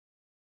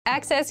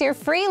Access your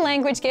free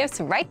language gifts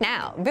right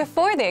now,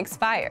 before they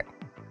expire.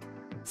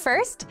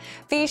 First,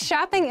 the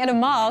Shopping at a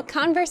Mall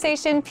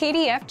Conversation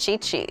PDF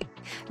Cheat Sheet.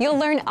 You'll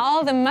learn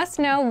all the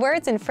must-know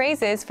words and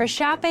phrases for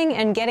shopping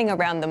and getting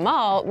around the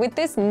mall with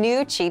this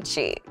new cheat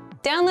sheet.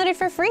 Download it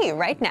for free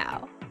right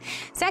now.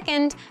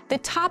 Second, the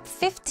top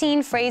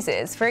 15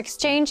 phrases for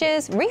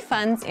exchanges,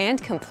 refunds,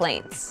 and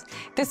complaints.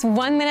 This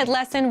 1-minute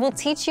lesson will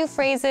teach you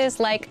phrases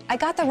like, I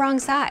got the wrong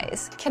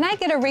size, can I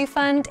get a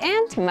refund,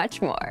 and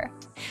much more.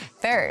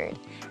 Third,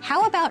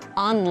 how about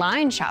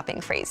online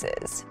shopping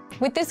phrases?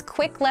 With this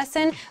quick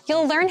lesson,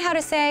 you'll learn how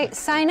to say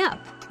sign up,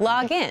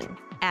 log in,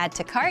 add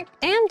to cart,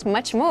 and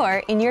much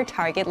more in your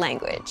target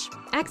language.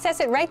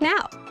 Access it right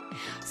now.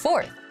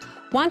 Fourth,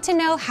 want to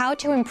know how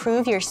to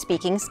improve your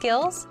speaking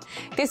skills?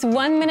 This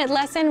 1-minute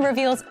lesson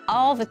reveals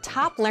all the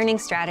top learning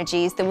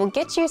strategies that will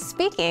get you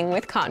speaking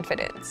with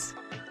confidence.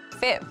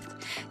 Fifth,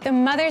 the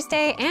Mother's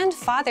Day and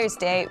Father's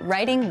Day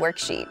Writing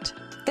Worksheet.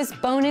 This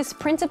bonus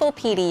printable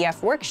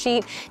PDF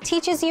worksheet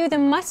teaches you the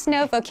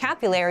must-know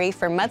vocabulary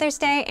for Mother's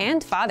Day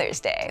and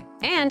Father's Day.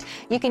 And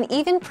you can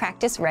even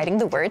practice writing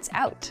the words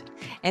out.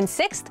 And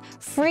sixth,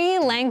 free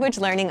language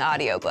learning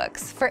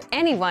audiobooks for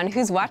anyone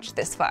who's watched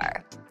this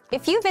far.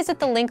 If you visit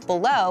the link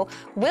below,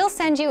 we'll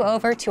send you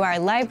over to our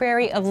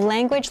library of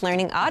language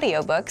learning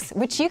audiobooks,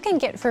 which you can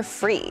get for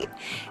free.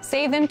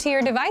 Save them to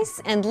your device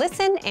and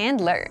listen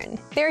and learn.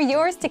 They're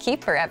yours to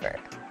keep forever.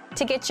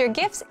 To get your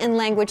gifts and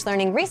language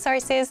learning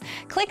resources,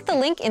 click the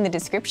link in the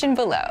description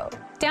below.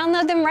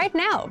 Download them right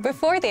now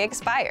before they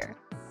expire.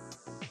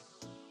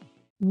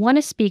 Want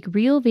to speak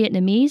real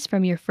Vietnamese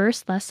from your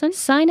first lesson?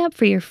 Sign up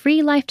for your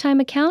free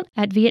lifetime account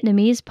at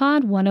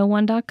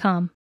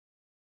Vietnamesepod101.com.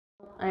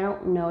 I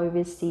don't know if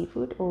it's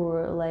seafood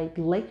or like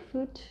lake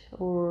food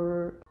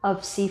or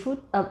of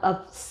seafood,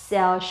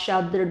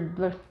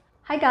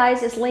 Hi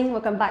guys, it's Ling.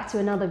 Welcome back to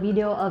another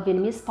video of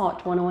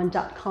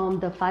Vietnamesepod101.com,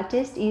 the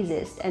fastest,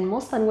 easiest, and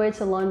most fun way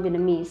to learn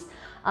Vietnamese.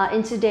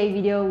 In today's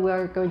video,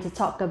 we're going to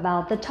talk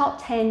about the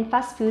top 10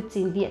 fast foods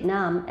in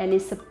Vietnam, and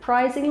it's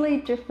surprisingly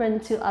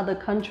different to other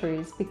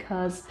countries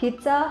because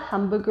pizza,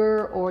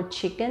 hamburger, or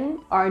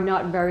chicken are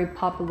not very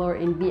popular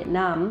in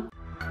Vietnam.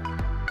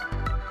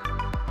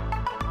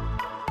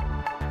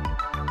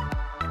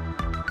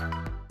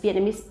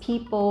 Vietnamese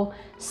people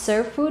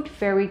serve food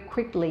very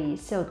quickly,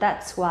 so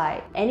that's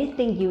why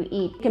anything you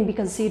eat can be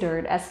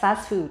considered as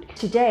fast food.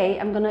 Today,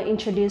 I'm gonna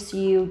introduce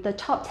you the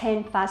top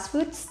 10 fast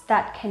foods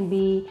that can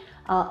be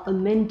a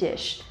main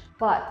dish,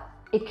 but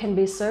it can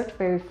be served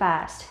very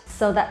fast,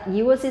 so that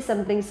you will see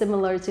something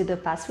similar to the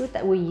fast food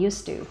that we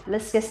used to.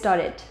 Let's get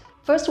started.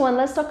 First one,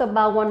 let's talk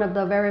about one of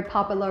the very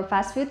popular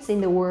fast foods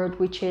in the world,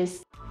 which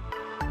is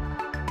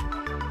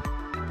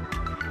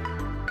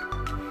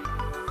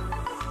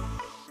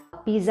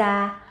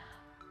pizza.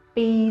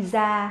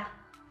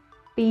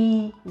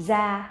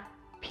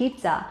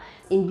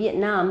 In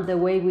Vietnam, the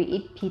way we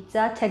eat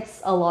pizza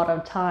takes a lot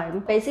of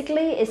time.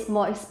 Basically, it's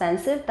more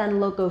expensive than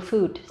local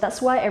food.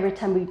 That's why every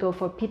time we go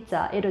for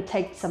pizza, it'll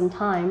take some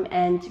time,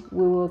 and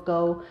we will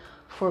go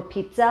for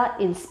pizza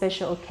in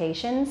special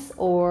occasions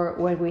or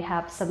when we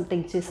have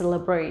something to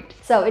celebrate.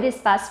 So it is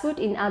fast food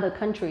in other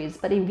countries,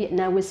 but in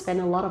Vietnam, we spend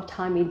a lot of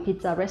time in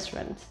pizza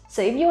restaurants.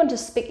 So if you want to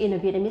speak in a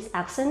Vietnamese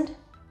accent,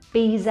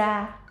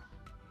 pizza,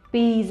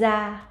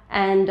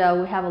 and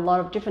we have a lot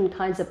of different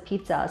kinds of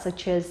pizza,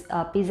 such as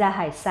pizza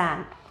hải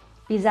sản,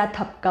 pizza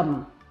thập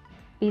cẩm,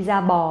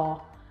 pizza bò,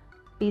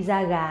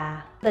 pizza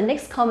gà. The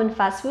next common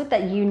fast food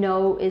that you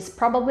know is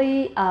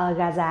probably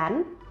gà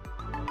rán.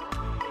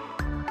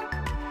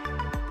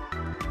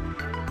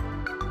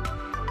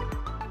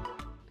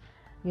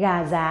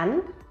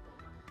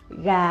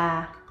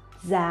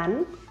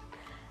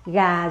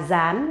 Gà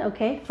rán,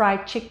 okay,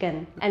 fried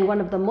chicken. And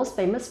one of the most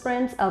famous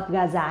brands of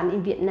gà rán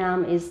in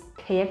Vietnam is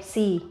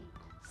KFC.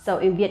 So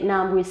in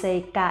Vietnam, we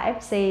say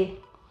KFC.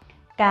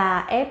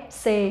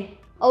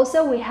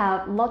 Also, we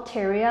have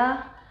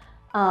Lotteria,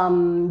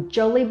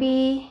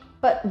 Jollibee.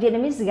 But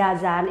Vietnamese gà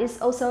rán is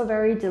also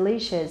very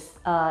delicious.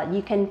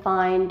 You can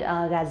find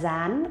gà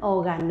rán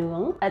or gà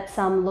nướng at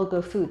some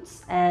local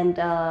foods. And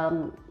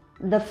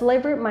the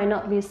flavor might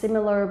not be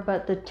similar,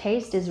 but the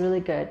taste is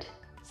really good.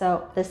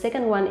 So the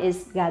second one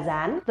is gà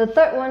rán. The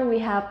third one, we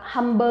have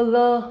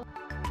hamburger.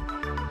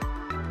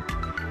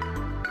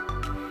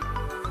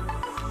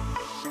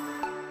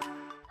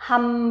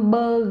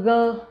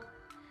 Hamburger,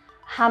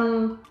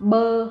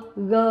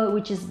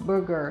 which is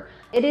burger.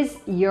 It is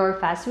your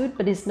fast food,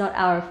 but it's not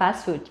our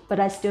fast food. But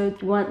I still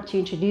want to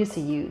introduce to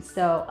you.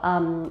 So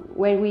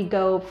when we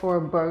go for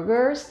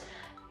burgers,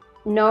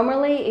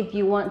 normally, if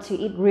you want to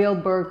eat real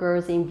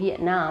burgers in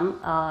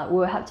Vietnam,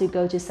 we'll have to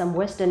go to some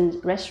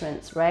Western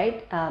restaurants,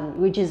 right?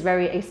 Which is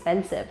very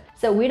expensive.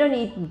 So we don't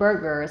eat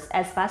burgers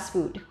as fast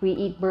food. We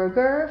eat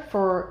burger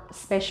for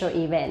special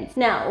events.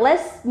 Now,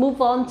 let's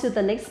move on to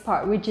the next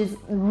part, which is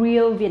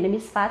real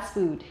Vietnamese fast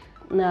food.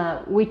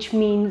 Which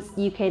means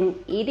you can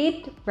eat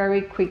it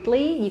very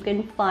quickly, you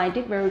can find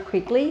it very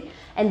quickly,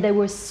 and they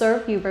will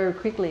serve you very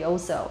quickly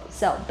also.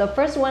 So the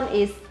first one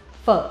is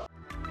phở.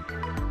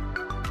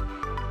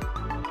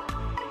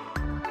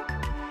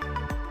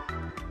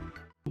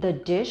 the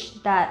dish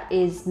that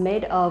is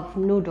made of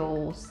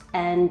noodles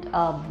and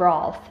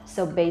broth.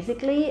 So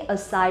basically,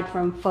 aside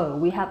from pho,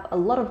 we have a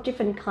lot of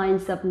different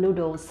kinds of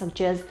noodles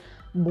such as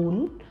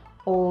bún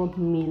or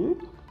miến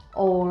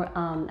or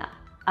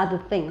other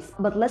things.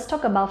 But let's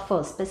talk about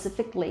pho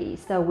specifically.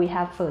 So we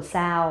have phở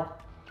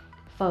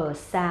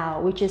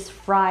xào, which is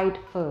fried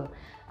pho,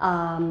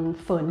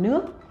 phở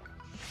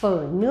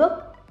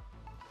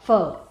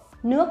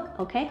nước,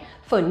 okay?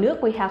 Phở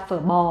nước we have phở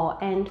bò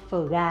and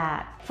phở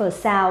gà. Phở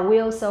xào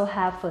we also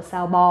have phở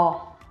xào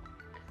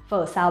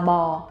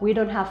bò. We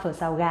don't have phở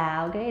xào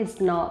gà, okay?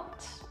 It's not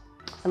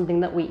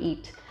something that we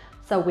eat.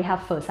 So we have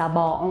phở xào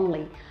bò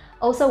only.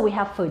 Also we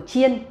have phở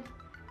chiên.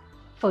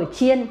 Phở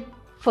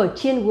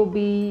chiên will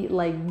be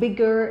like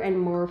bigger and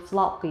more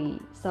floppy.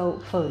 So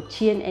phở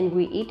chiên, and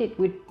we eat it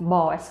with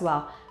bò as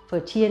well. Phở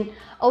chiên.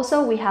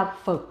 Also we have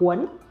phở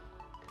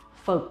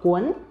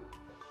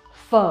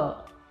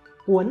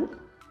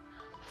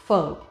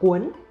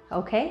cuốn.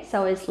 Okay,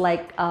 so it's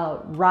like a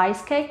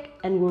rice cake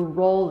and we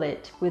roll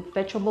it with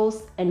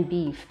vegetables and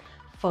beef.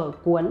 Phở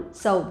cuốn.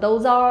 So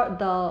those are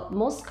the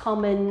most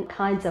common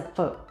kinds of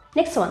pho.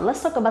 Next one,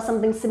 let's talk about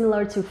something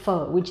similar to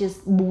pho, which is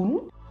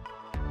bún.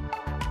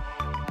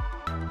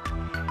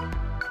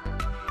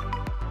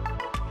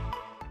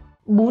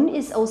 Bún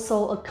is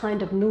also a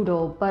kind of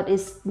noodle, but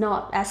it's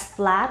not as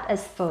flat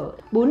as pho.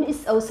 Bún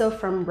is also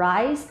from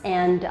rice,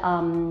 and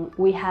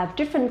we have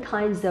different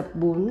kinds of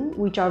bún,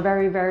 which are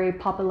very, very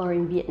popular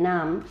in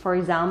Vietnam. For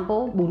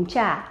example, bún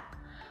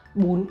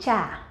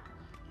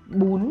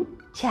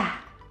chả.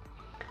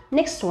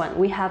 Next one,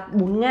 we have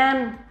bún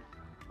ngan.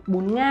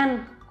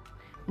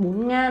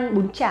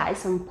 Bún chả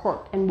is from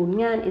pork, and bún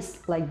ngan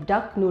is like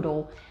duck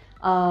noodle.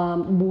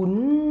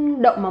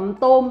 Bún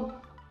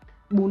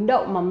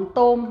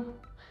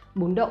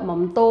đậu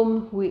mắm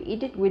tôm, we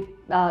eat it with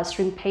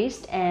shrimp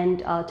paste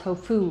and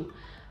tofu.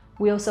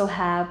 We also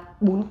have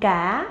bún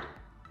cá,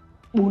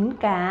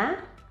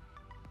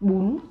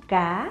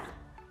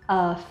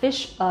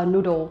 fish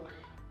noodle,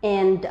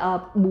 and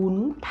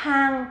bún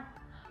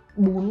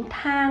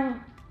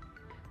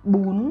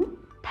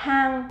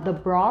thang. The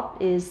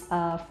broth is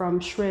from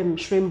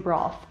shrimp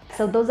broth.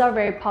 So those are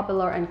very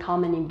popular and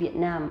common in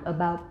Vietnam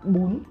about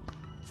bún.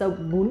 So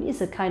bún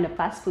is a kind of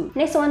fast food.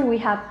 Next one, we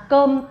have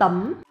cơm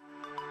tấm.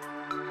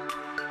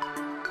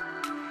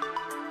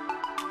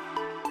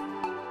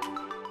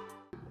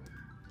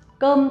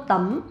 Cơm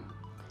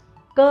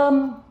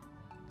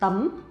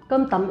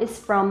tấm is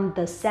from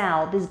the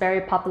south. It's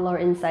very popular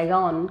in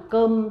Saigon.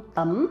 Cơm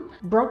tấm,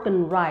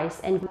 broken rice,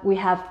 and we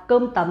have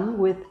cơm tấm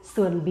with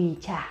sườn bì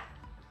chả.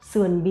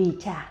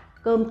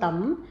 Cơm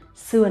tấm,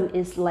 sườn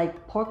is like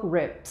pork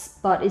ribs,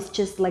 but it's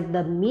just like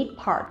the meat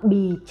part.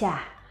 Bì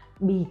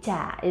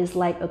chả is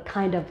like a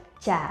kind of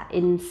chả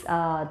in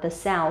the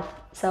south.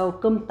 So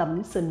cơm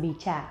tấm sườn bì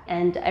chả,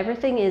 and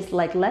everything is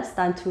like less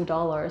than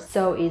 $2.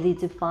 So easy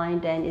to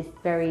find, and it's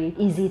very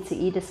easy to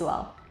eat as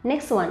well.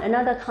 Next one,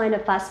 another kind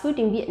of fast food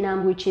in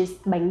Vietnam, which is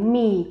bánh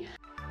mì.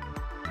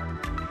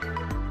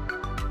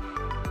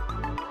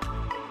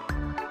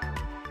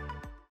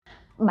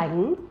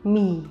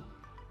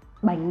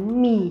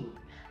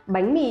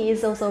 Bánh mì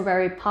is also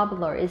very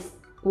popular. It's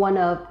one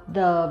of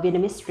the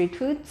Vietnamese street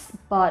foods,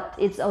 but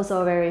it's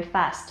also very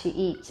fast to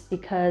eat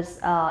because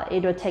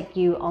it will take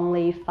you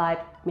only 5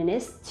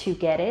 minutes to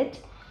get it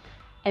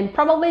and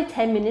probably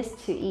 10 minutes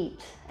to eat.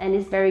 And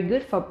it's very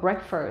good for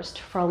breakfast,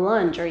 for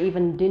lunch, or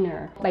even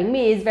dinner. Bánh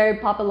mì is very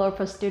popular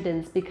for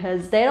students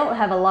because they don't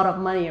have a lot of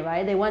money,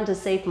 right? They want to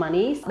save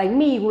money. Bánh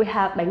mì, we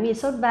have bánh mì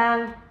sốt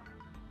vang,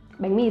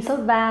 bánh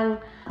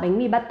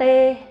mì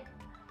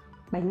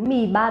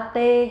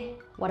pate,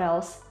 what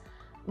else?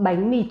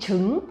 Bánh mì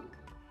trứng,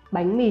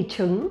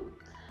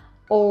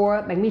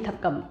 or bánh mì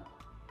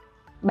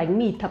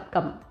thập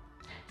cẩm.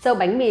 So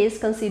bánh mì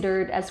is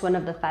considered as one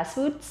of the fast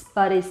foods,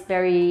 but it's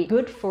very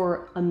good for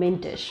a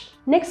main dish.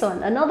 Next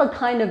one, another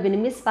kind of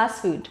Vietnamese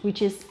fast food,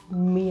 which is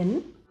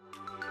miến.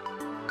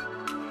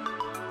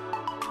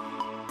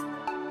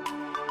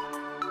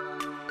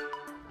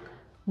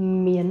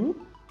 Miến,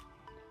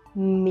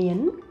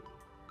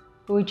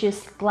 which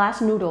is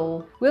glass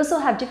noodle. We also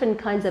have different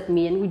kinds of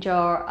miến, which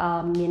are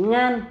miến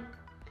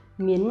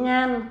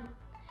ngan.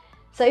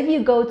 So if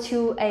you go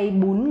to a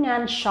bún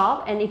ngan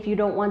shop, and if you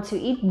don't want to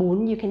eat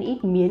bún, you can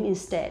eat miến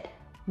instead.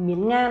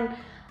 Miến ngan.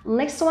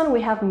 Next one, we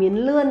have miến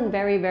lươn,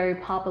 very, very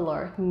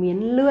popular.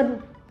 Miến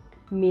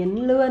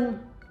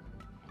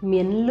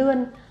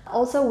lươn.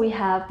 Also we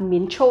have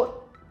miến chốt.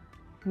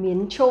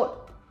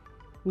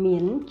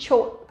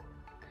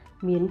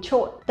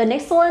 The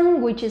next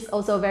one, which is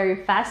also very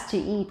fast to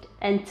eat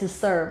and to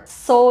serve,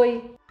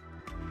 xôi.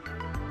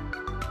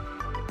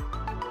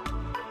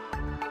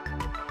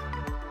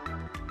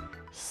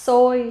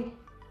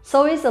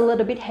 Soy is a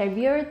little bit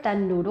heavier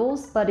than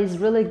noodles, but it's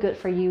really good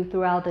for you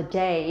throughout the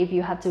day if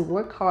you have to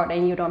work hard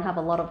and you don't have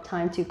a lot of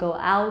time to go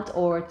out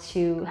or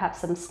to have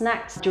some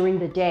snacks during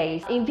the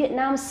day. In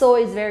Vietnam,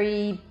 soy is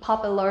very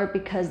popular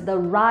because the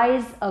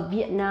rise of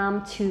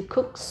Vietnam to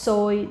cook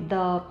soy,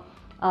 the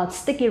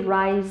Sticky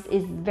rice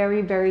is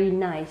very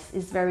nice.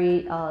 It's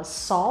very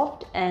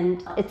soft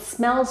and it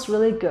smells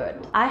really good.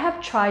 I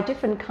have tried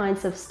different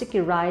kinds of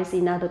sticky rice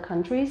in other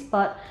countries,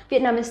 but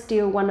Vietnam is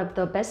still one of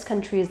the best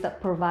countries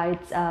that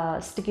provides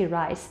sticky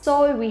rice.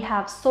 So we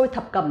have xôi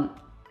thập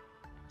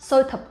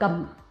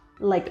cẩm,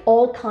 like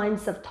all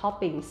kinds of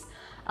toppings.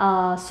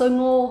 Xôi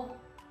ngô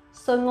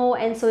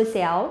and xôi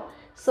xéo.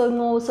 Xôi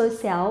ngô, xôi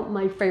xéo,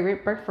 my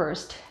favorite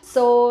breakfast.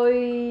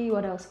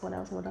 What else?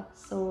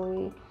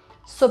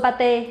 Xôi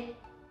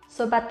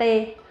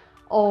pate,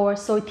 or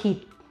xôi thịt.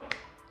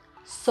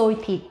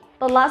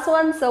 The last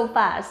one so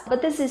fast,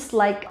 but this is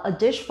like a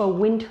dish for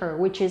winter,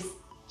 which is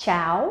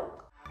cháo.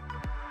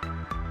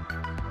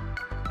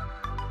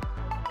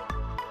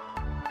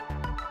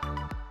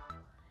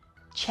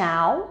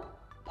 Cháo,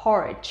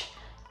 porridge.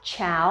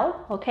 Cháo,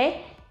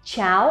 okay?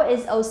 Cháo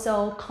is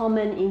also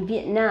common in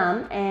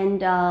Vietnam,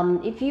 and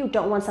if you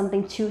don't want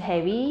something too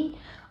heavy,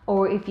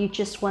 or if you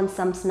just want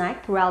some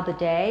snack throughout the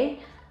day,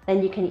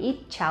 then you can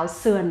eat cháo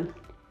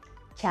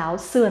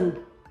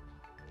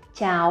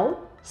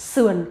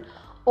sườn,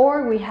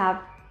 or we have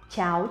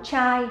cháo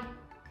chai.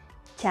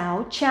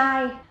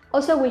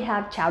 Also we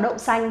have cháo đậu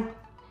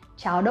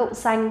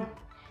xanh,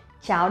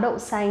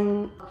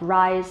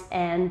 rice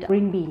and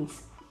green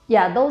beans.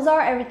 Yeah, those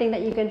are everything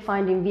that you can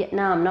find in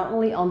Vietnam, not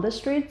only on the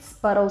streets,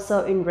 but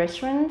also in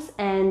restaurants.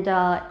 And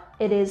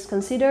it is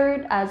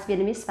considered as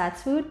Vietnamese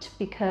fast food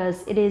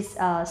because it is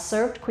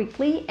served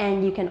quickly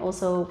and you can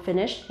also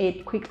finish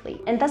it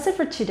quickly. And that's it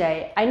for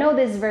today. I know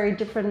this is very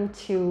different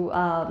to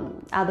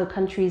other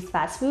countries'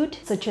 fast food,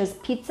 such as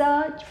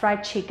pizza,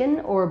 fried chicken,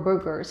 or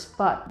burgers.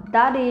 But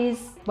that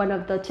is one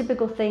of the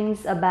typical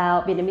things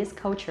about Vietnamese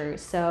culture.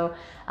 So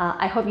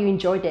I hope you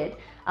enjoyed it.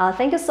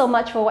 Thank you so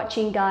much for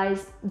watching,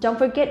 guys. Don't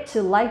forget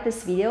to like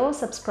this video,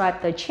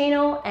 subscribe to the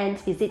channel, and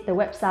visit the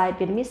website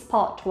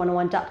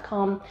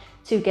VietnamesePod101.com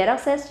to get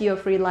access to your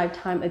free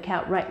lifetime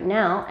account right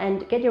now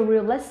and get your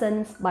real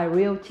lessons by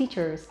real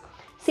teachers.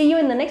 See you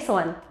in the next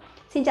one.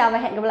 Xin chào và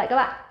hẹn gặp lại các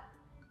bạn.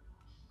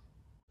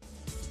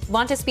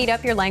 Want to speed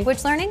up your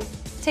language learning?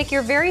 Take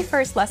your very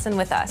first lesson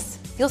with us.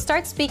 You'll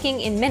start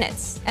speaking in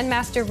minutes and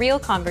master real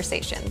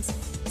conversations.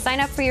 Sign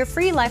up for your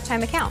free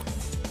lifetime account.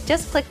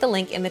 Just click the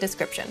link in the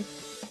description.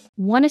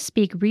 Want to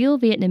speak real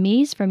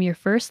Vietnamese from your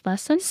first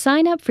lesson?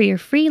 Sign up for your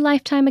free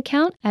lifetime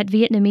account at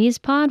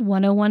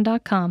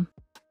VietnamesPod101.com.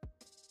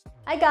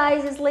 Hi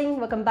guys, it's Linh.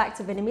 Welcome back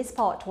to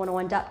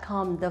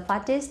VietnamesPod101.com, the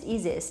fastest,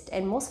 easiest,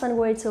 and most fun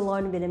way to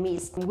learn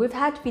Vietnamese. We've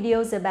had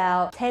videos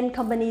about 10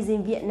 companies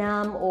in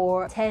Vietnam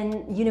or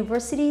 10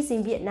 universities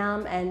in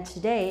Vietnam, and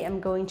today I'm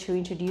going to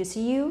introduce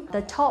you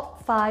the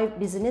top 5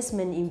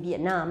 businessmen in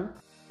Vietnam.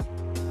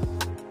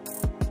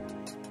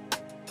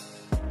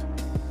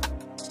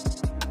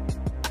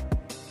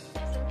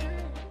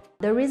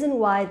 The reason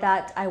why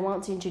that I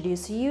want to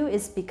introduce you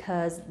is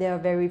because they're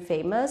very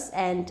famous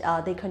and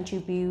they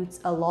contribute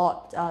a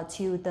lot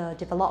to the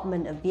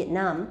development of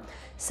Vietnam.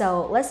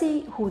 So let's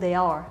see who they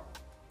are.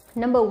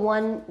 Number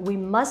 1, we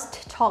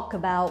must talk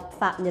about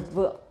Phạm Nhật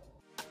Vượng.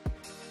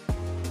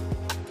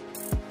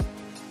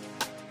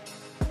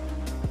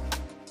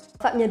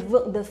 Phạm Nhật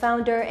Vượng, the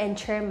founder and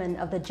chairman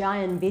of the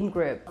giant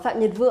Vingroup. Phạm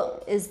Nhật Vượng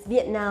is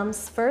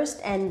Vietnam's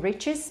first and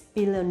richest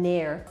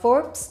billionaire.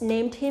 Forbes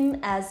named him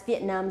as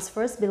Vietnam's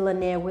first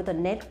billionaire with a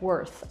net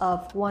worth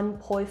of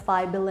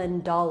 $1.5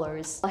 billion.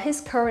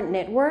 His current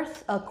net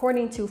worth,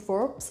 according to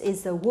Forbes,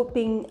 is a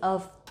whopping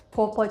of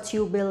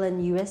 $4.2 billion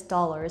US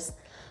dollars.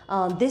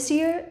 This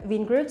year,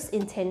 Vingroup's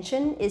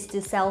intention is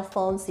to sell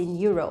phones in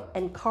Europe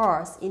and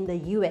cars in the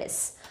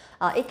US.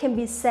 It can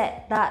be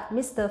said that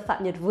Mr.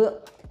 Phạm Nhật Vượng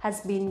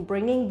has been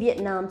bringing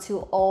Vietnam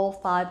to all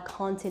 5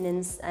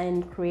 continents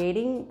and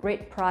creating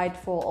great pride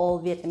for all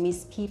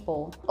Vietnamese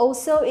people.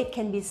 Also, it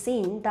can be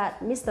seen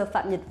that Mr.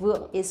 Phạm Nhật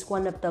Vượng is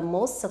one of the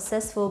most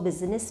successful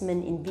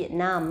businessmen in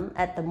Vietnam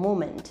at the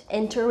moment.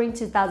 Entering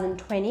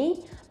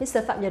 2020,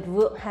 Mr. Phạm Nhật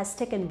Vượng has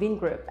taken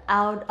Vingroup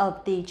out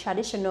of the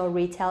traditional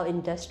retail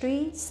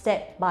industry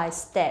step by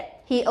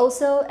step. He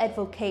also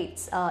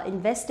advocates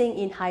investing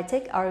in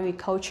high-tech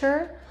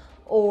agriculture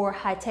or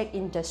high-tech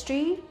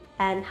industry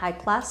and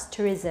high-class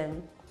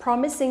tourism,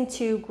 promising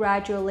to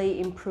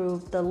gradually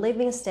improve the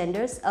living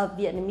standards of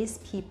Vietnamese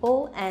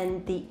people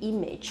and the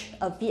image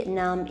of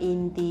Vietnam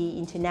in the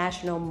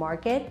international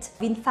market.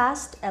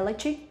 VinFast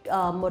electric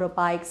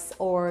motorbikes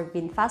or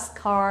VinFast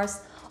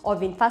cars or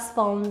VinFast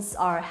phones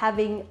are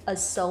having a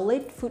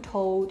solid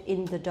foothold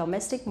in the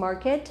domestic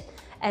market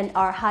and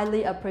are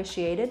highly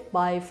appreciated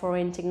by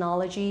foreign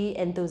technology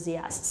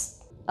enthusiasts.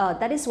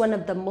 That is one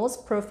of the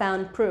most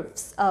profound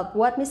proofs of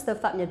what Mr.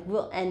 Phạm Nhật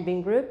Vượng and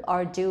Vingroup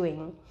are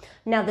doing.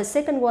 Now the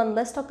second one,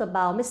 let's talk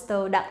about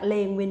Mr. Đặng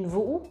Lê Nguyên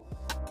Vũ.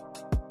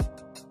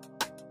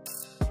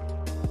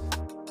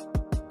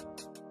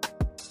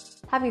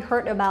 Have you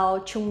heard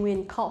about Trung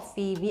Nguyên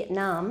Coffee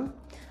Vietnam?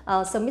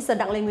 So Mr.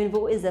 Đặng Lê Nguyên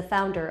Vũ is the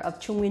founder of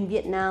Trung Nguyên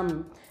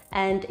Vietnam.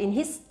 And in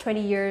his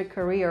 20-year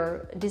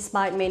career,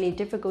 despite many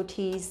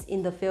difficulties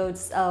in the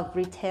fields of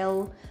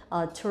retail,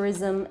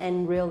 tourism,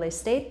 and real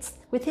estate,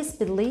 with his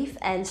belief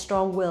and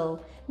strong will,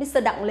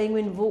 Mr. Đặng Lê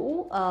Nguyên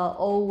Vũ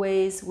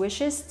always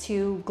wishes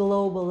to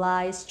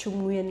globalize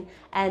Trung Nguyên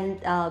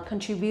and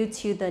contribute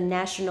to the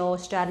national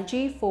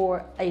strategy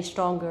for a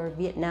stronger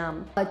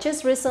Vietnam.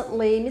 Just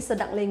recently, Mr.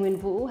 Đặng Lê Nguyên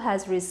Vũ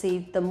has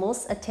received the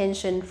most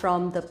attention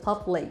from the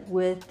public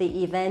with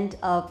the event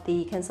of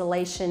the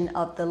cancellation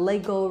of the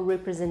legal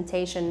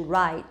representation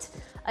right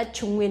at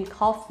Trung Nguyên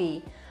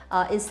Coffee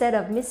instead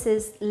of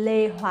Mrs.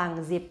 Lê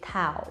Hoàng Diệp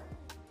Thảo,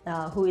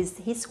 who is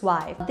his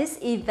wife. This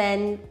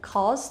event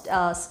caused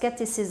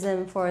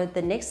skepticism for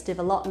the next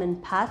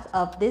development path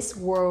of this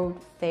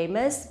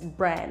world-famous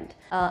brand.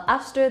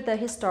 After the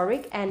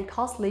historic and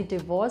costly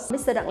divorce,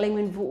 Mr. Đặng Lê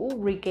Nguyên Vũ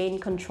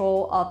regained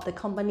control of the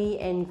company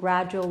and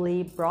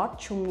gradually brought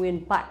Trung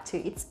Nguyên back to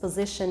its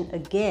position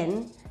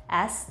again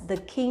as the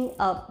king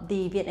of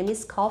the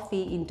Vietnamese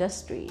coffee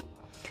industry.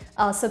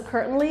 So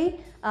currently,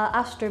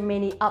 after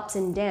many ups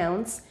and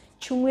downs,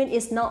 Trung Nguyên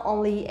is not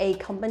only a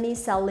company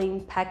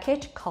selling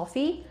packaged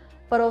coffee,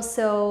 but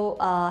also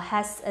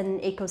has an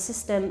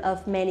ecosystem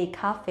of many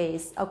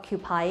cafes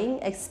occupying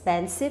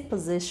expansive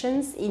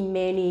positions in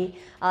many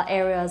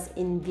areas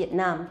in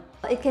Vietnam.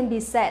 It can be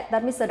said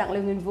that Mr. Đặng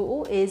Lê Nguyên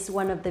Vũ is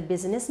one of the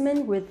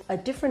businessmen with a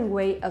different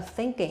way of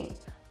thinking,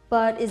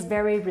 but is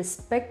very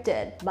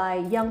respected by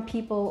young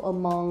people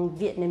among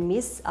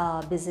Vietnamese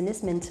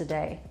businessmen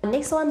today.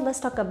 Next one, let's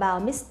talk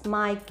about Miss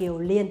Mai Kiều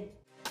Liên.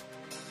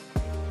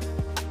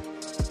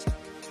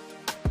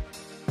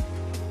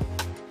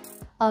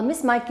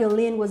 Miss Mai Kiều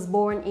Liên was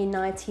born in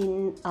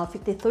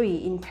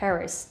 1953 in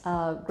Paris,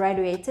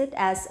 graduated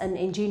as an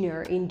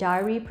engineer in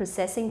dairy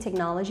processing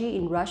technology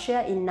in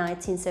Russia in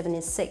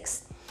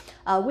 1976.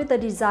 With a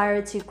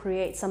desire to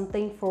create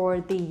something for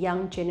the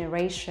young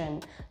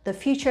generation, the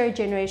future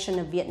generation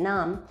of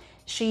Vietnam,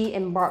 she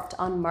embarked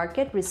on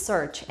market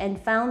research and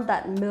found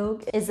that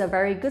milk is a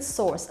very good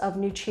source of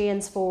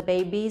nutrients for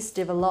babies'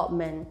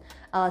 development.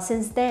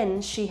 Since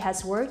then, she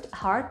has worked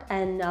hard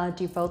and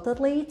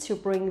devotedly to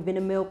bring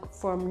Vinamilk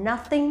from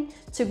nothing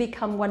to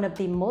become one of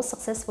the most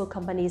successful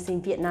companies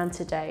in Vietnam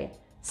today.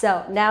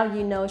 So now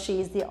you know she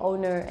is the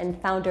owner and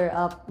founder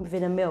of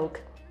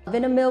Vinamilk.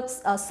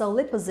 Vinamilk's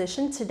solid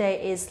position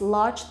today is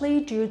largely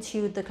due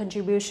to the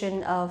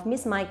contribution of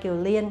Miss Mai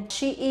Kiều Liên.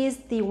 She is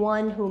the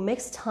one who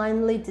makes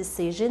timely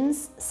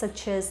decisions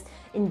such as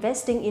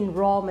investing in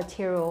raw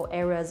material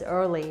areas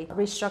early,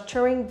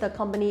 restructuring the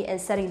company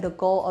and setting the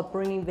goal of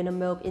bringing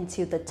Vinamilk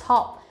into the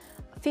top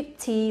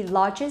 50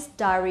 largest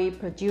dairy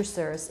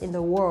producers in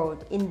the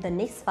world in the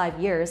next 5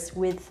 years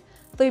with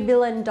 $3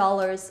 billion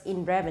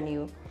in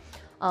revenue.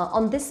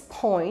 On this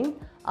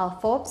point,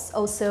 Forbes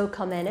also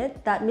commented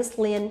that Miss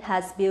Liên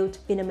has built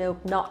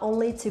Vinamilk not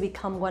only to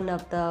become one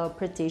of the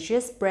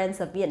prestigious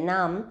brands of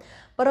Vietnam,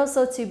 but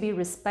also to be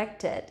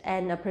respected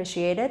and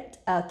appreciated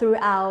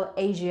throughout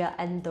Asia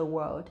and the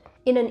world.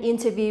 In an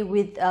interview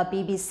with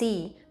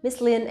BBC, Miss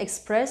Liên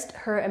expressed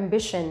her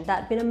ambition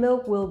that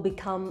Vinamilk will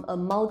become a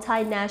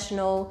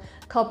multinational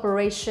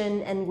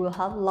corporation and will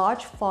have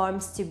large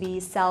farms to be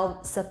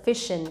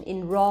self-sufficient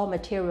in raw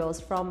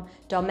materials from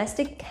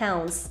domestic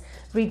cows,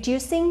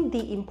 reducing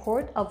the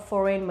import of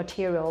foreign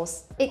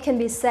materials. It can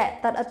be said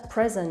that at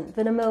present,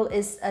 Vinamilk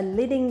is a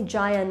leading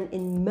giant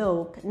in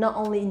milk, not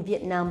only in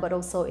Vietnam but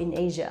also in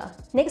Asia.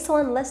 Next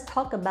one, let's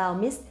talk about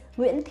Miss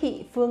Nguyễn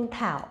Thị Phương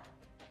Thảo.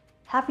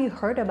 Have you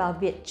heard about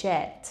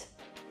Vietjet?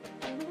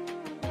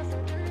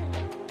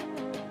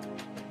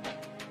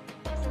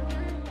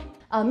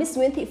 Miss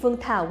Nguyễn Thị Phương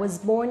Thảo was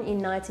born in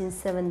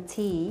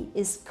 1970,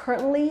 is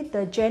currently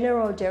the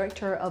General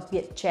Director of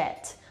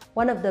Vietjet,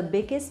 one of the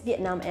biggest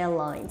Vietnam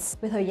airlines.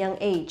 With her young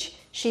age,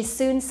 she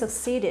soon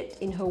succeeded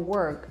in her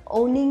work,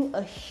 owning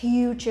a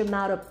huge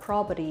amount of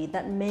property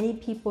that many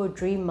people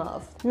dream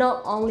of.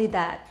 Not only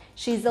that,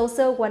 she's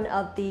also one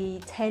of the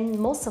 10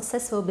 most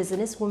successful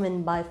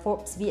businesswomen by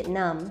Forbes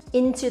Vietnam.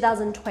 In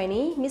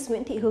 2020, Miss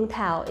Nguyễn Thị Hương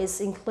Thảo is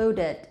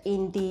included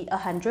in the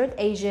 100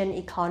 Asian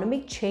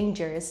Economic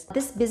Changers.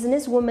 This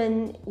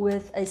businesswoman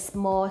with a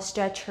small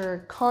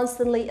stature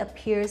constantly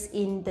appears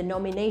in the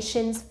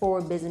nominations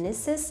for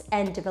businesses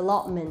and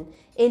development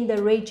in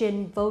the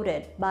region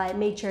voted by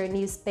major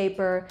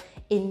newspaper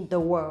in the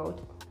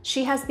world.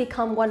 She has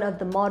become one of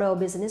the model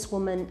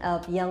businesswomen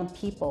of young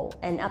people,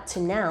 and up to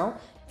now,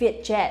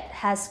 Vietjet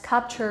has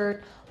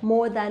captured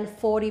more than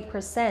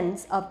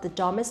 40% of the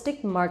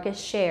domestic market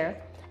share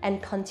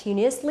and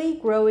continuously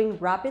growing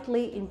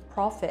rapidly in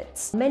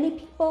profits. Many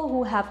people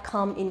who have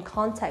come in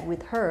contact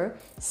with her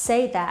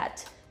say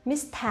that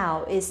Miss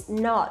Thảo is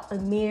not a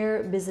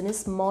mere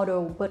business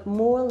model but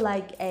more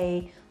like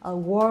a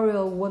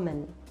warrior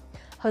woman.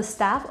 Her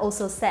staff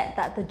also said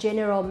that the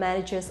general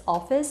manager's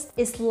office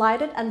is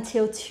lighted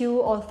until 2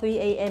 or 3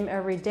 a.m.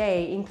 every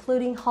day,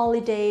 including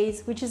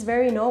holidays, which is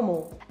very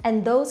normal.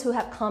 And those who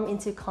have come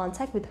into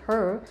contact with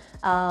her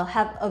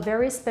have a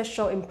very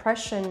special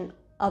impression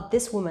of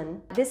this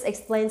woman. This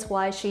explains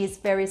why she is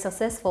very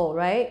successful,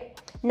 right?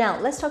 Now,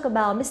 let's talk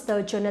about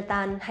Mr.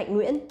 Jonathan Hạnh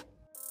Nguyễn.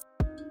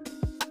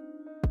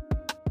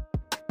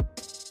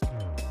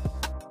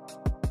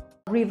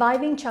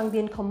 Reviving Trang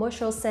Dien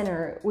Commercial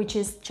Center, which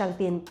is Trang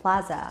Dien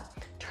Plaza,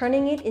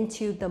 turning it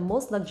into the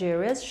most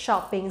luxurious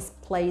shopping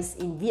place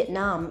in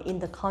Vietnam in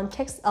the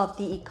context of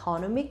the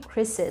economic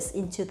crisis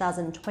in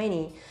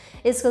 2020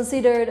 is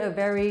considered a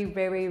very,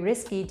 very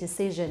risky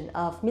decision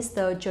of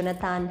Mr.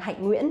 Jonathan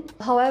Hạnh Nguyen.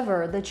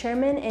 However, the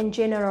chairman and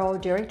general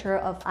director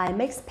of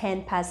IMEX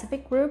Pan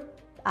Pacific Group,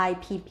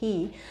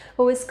 IPP,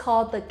 who is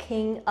called the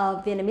king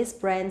of Vietnamese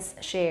brands,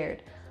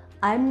 shared,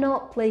 "I'm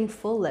not playing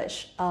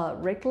foolish,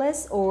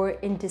 reckless, or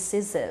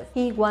indecisive."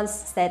 He once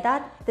said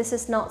that this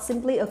is not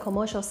simply a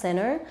commercial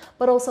center,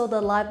 but also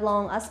the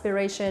lifelong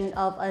aspiration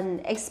of an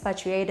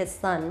expatriated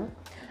son.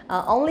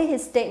 Only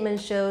his statement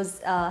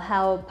shows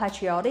how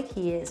patriotic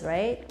he is,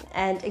 right?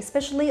 And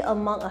especially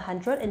among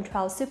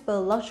 112 super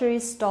luxury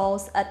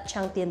stalls at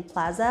Trang Tien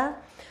Plaza,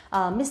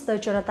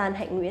 Mr. Jonathan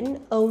Hạnh Nguyen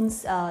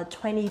owns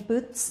 20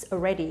 booths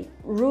already,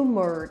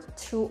 rumored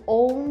to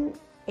own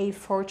a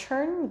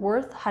fortune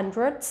worth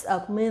hundreds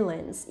of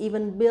millions,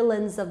 even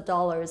billions of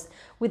dollars,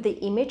 with the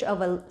image of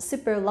a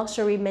super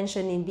luxury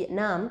mansion in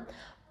Vietnam.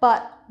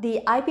 But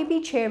the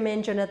IPP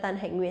chairman Jonathan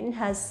Hạnh Nguyen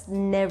has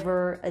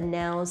never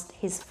announced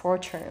his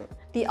fortune.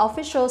 The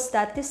official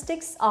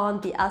statistics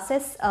on the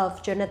assets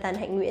of Jonathan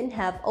Hạnh Nguyen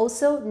have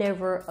also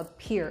never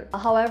appeared.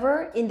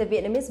 However, in the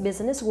Vietnamese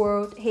business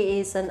world, he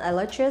is an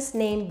illustrious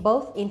name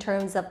both in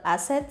terms of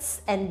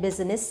assets and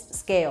business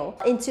scale.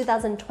 In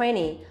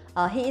 2020,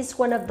 he is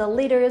one of the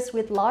leaders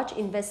with large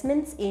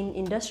investments in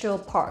industrial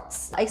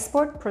parks,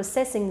 export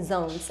processing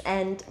zones,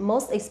 and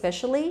most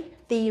especially,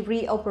 the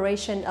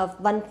reoperation of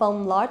Văn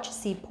Phong Large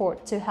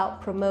Seaport to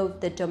help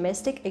promote the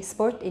domestic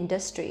export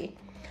industry.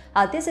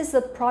 This is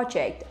a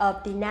project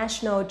of the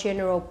National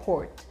General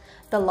Port,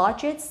 the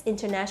largest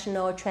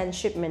international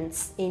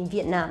transshipments in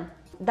Vietnam.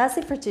 That's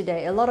it for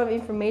today. A lot of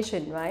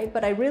information, right?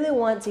 But I really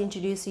want to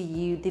introduce to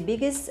you the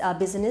biggest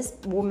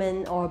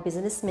businesswoman or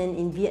businessmen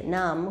in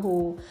Vietnam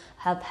who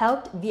have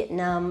helped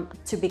Vietnam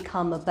to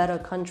become a better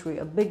country,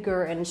 a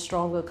bigger and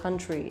stronger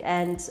country.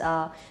 And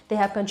they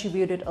have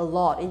contributed a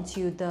lot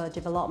into the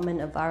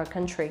development of our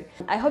country.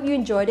 I hope you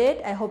enjoyed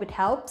it. I hope it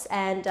helps.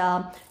 And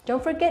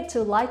don't forget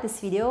to like this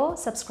video,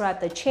 subscribe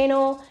to the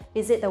channel,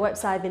 visit the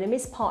website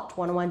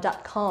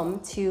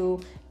VietnamesePod101.com to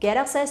get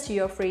access to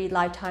your free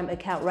lifetime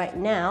account right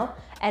now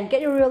and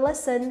get your real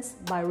lessons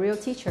by real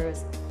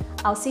teachers.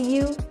 I'll see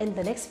you in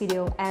the next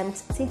video and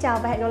xin chào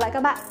và hẹn gặp lại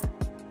các bạn.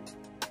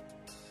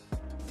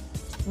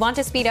 Want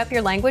to speed up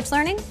your language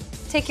learning?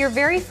 Take your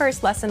very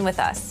first lesson with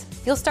us.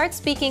 You'll start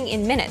speaking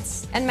in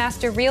minutes and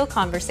master real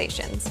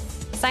conversations.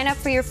 Sign up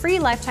for your free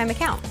lifetime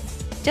account.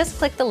 Just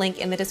click the link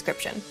in the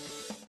description.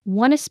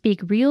 Want to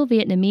speak real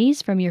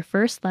Vietnamese from your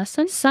first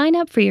lesson? Sign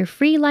up for your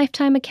free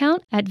lifetime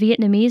account at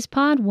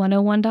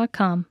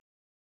VietnamesPod101.com.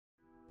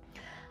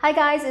 Hi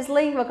guys, it's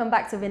Lee. Welcome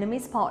back to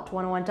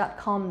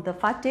VietnamesPod101.com, the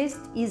fastest,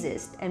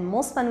 easiest, and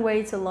most fun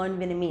way to learn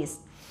Vietnamese.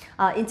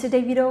 In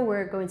today's video,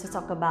 we're going to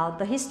talk about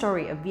the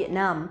history of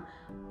Vietnam,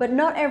 but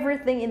not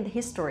everything in the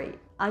history.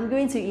 I'm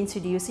going to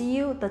introduce to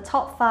you the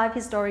top 5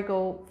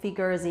 historical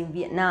figures in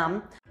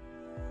Vietnam.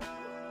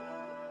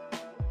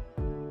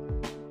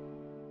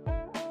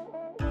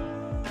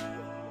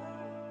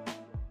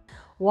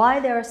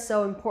 Why they are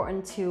so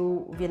important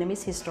to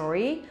Vietnamese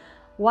history,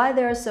 why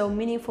they are so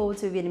meaningful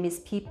to Vietnamese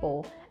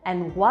people,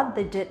 and what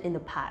they did in the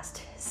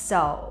past.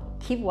 So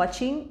keep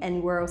watching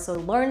and we'll also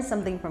learn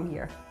something from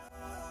here.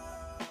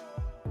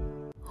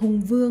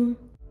 Hùng Vương.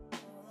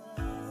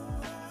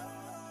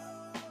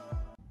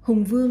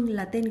 Hùng Vương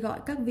là tên gọi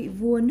các vị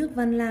vua nước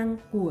Văn Lang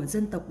của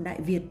dân tộc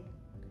Đại Việt.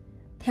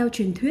 Theo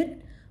truyền thuyết,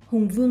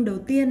 Hùng Vương đầu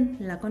tiên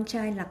là con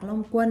trai Lạc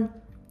Long Quân,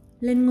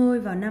 lên ngôi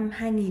vào năm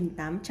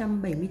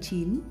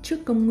 2879 trước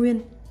công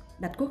nguyên,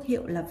 đặt quốc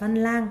hiệu là Văn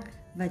Lang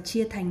và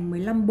chia thành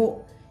 15 bộ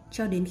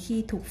cho đến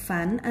khi thục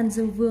phán An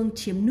Dương Vương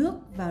chiếm nước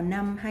vào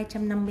năm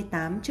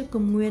 258 trước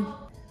công nguyên.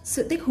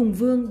 Sự tích Hùng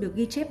Vương được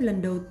ghi chép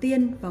lần đầu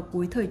tiên vào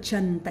cuối thời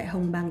Trần tại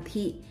Hồng Bàng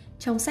Thị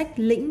trong sách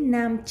Lĩnh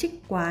Nam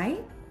Trích Quái.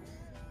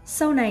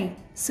 Sau này,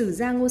 sử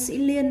gia Ngô Sĩ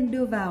Liên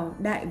đưa vào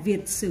Đại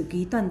Việt Sử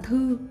Ký Toàn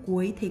Thư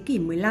cuối thế kỷ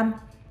 15.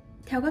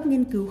 Theo các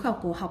nghiên cứu khảo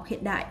cổ học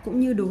hiện đại cũng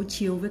như đối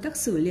chiếu với các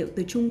sử liệu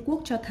từ Trung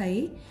Quốc cho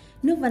thấy,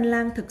 nước Văn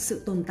Lang thực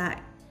sự tồn tại.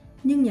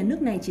 Nhưng nhà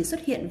nước này chỉ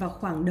xuất hiện vào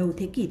khoảng đầu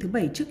thế kỷ thứ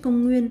 7 trước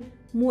công nguyên,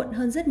 muộn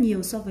hơn rất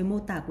nhiều so với mô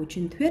tả của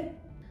truyền thuyết.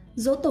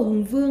 Giỗ Tổ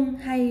Hùng Vương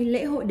hay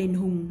lễ hội đền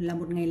Hùng là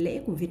một ngày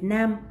lễ của Việt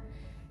Nam.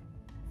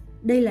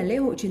 Đây là lễ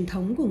hội truyền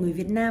thống của người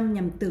Việt Nam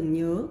nhằm tưởng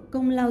nhớ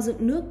công lao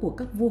dựng nước của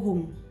các vua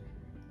Hùng.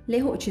 Lễ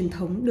hội truyền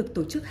thống được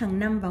tổ chức hàng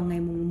năm vào ngày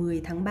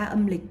 10 tháng 3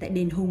 âm lịch tại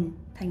đền Hùng,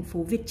 thành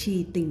phố Việt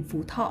Trì, tỉnh Phú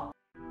Thọ.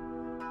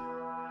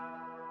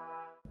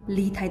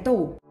 Lý Thái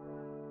Tổ.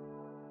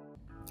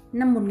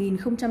 Năm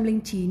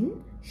 1009,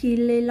 khi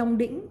Lê Long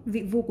Đĩnh,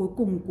 vị vua cuối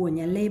cùng của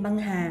nhà Lê băng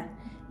hà,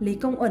 Lý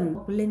Công Uẩn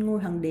lên ngôi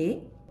hoàng đế,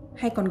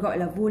 hay còn gọi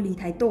là vua Lý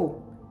Thái Tổ.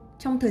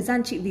 Trong thời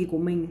gian trị vì của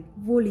mình,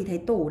 vua Lý Thái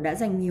Tổ đã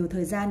dành nhiều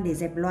thời gian để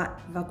dẹp loạn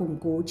và củng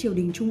cố triều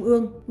đình trung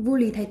ương. Vua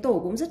Lý Thái Tổ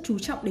cũng rất chú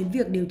trọng đến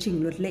việc điều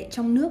chỉnh luật lệ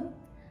trong nước.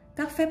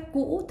 Các phép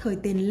cũ thời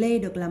tiền Lê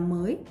được làm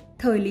mới.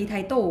 Thời Lý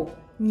Thái Tổ,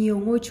 nhiều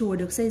ngôi chùa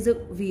được xây dựng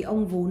vì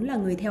ông vốn là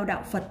người theo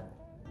đạo Phật.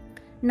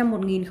 Năm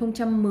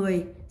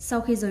 1010,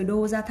 sau khi rời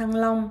đô ra Thăng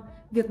Long,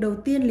 việc đầu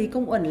tiên Lý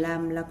Công Uẩn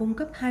làm là cung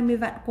cấp 20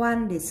 vạn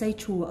quan để xây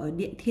chùa ở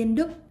Điện Thiên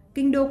Đức,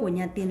 kinh đô của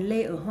nhà Tiền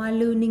Lê ở Hoa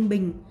Lư, Ninh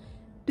Bình.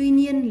 Tuy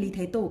nhiên, Lý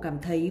Thái Tổ cảm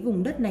thấy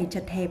vùng đất này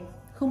chật hẹp,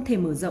 không thể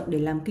mở rộng để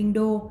làm kinh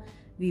đô.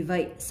 Vì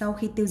vậy, sau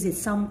khi tiêu diệt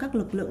xong các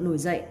lực lượng nổi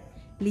dậy,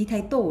 Lý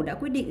Thái Tổ đã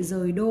quyết định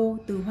rời đô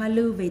từ Hoa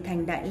Lư về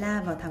thành Đại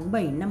La vào tháng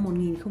 7 năm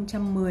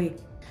 1010.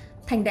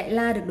 Thành Đại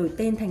La được đổi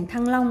tên thành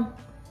Thăng Long.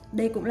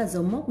 Đây cũng là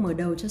dấu mốc mở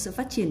đầu cho sự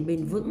phát triển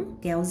bền vững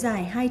kéo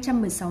dài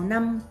 216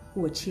 năm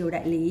của triều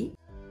Đại Lý.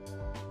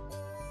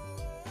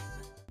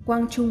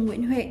 Quang Trung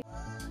Nguyễn Huệ.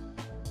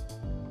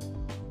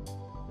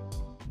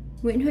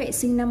 Nguyễn Huệ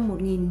sinh năm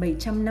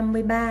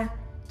 1753,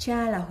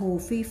 cha là Hồ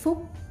Phi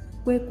Phúc,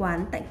 quê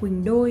quán tại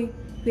Quỳnh Đôi,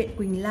 huyện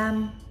Quỳnh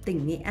Lam,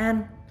 tỉnh Nghệ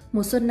An.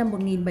 Mùa xuân năm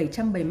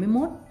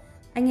 1771,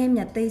 anh em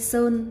nhà Tây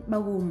Sơn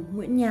bao gồm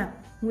Nguyễn Nhạc,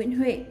 Nguyễn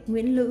Huệ,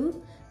 Nguyễn Lữ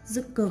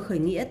dựng cờ khởi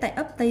nghĩa tại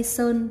ấp Tây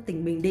Sơn,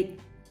 tỉnh Bình Định.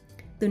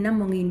 Từ năm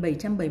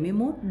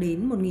 1771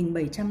 đến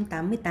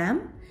 1788,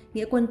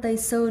 nghĩa quân Tây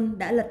Sơn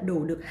đã lật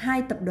đổ được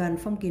 2 tập đoàn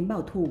phong kiến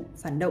bảo thủ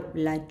phản động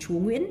là chúa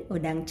Nguyễn ở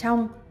Đàng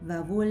Trong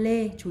và vua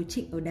Lê, chúa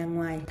Trịnh ở Đàng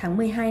Ngoài. Tháng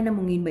 12 năm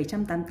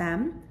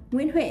 1788,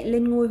 Nguyễn Huệ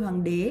lên ngôi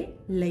hoàng đế,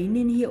 lấy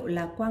niên hiệu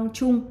là Quang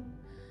Trung.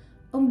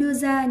 Ông đưa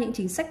ra những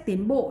chính sách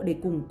tiến bộ để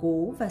củng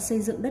cố và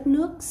xây dựng đất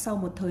nước sau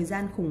một thời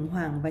gian khủng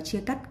hoảng và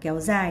chia cắt kéo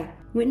dài.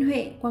 Nguyễn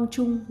Huệ, Quang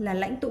Trung là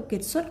lãnh tụ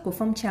kiệt xuất của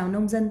phong trào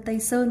nông dân Tây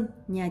Sơn,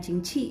 nhà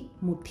chính trị,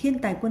 một thiên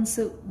tài quân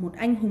sự, một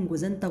anh hùng của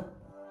dân tộc.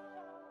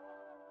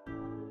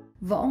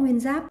 Võ Nguyên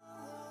Giáp.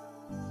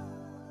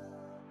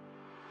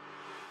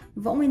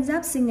 Võ Nguyên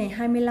Giáp sinh ngày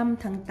 25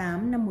 tháng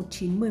 8 năm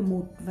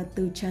 1911 và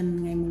từ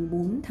trần ngày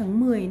 4 tháng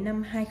 10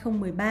 năm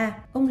 2013.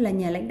 Ông là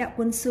nhà lãnh đạo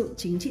quân sự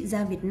chính trị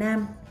gia Việt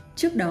Nam.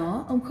 Trước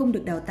đó, ông không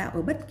được đào tạo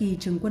ở bất kỳ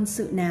trường quân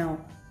sự nào,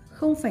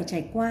 không phải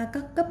trải qua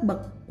các cấp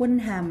bậc quân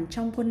hàm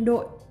trong quân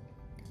đội.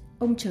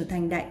 Ông trở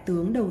thành đại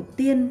tướng đầu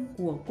tiên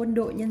của Quân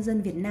đội Nhân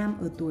dân Việt Nam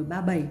ở tuổi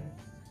 37.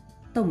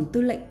 Tổng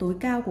tư lệnh tối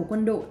cao của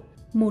quân đội,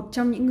 một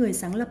trong những người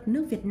sáng lập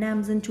nước Việt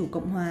Nam Dân Chủ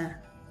Cộng Hòa.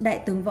 Đại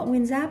tướng Võ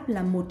Nguyên Giáp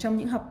là một trong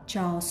những học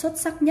trò xuất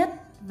sắc nhất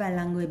và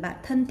là người bạn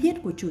thân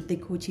thiết của Chủ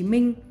tịch Hồ Chí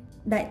Minh.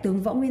 Đại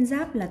tướng Võ Nguyên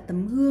Giáp là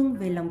tấm gương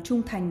về lòng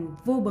trung thành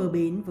vô bờ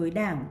bến với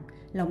Đảng,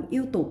 lòng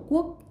yêu Tổ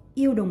quốc,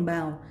 yêu đồng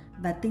bào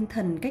và tinh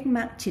thần cách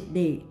mạng triệt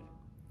để.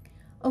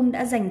 Ông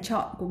đã dành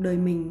trọn cuộc đời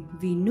mình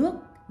vì nước,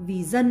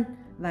 vì dân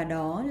và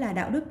đó là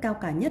đạo đức cao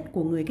cả nhất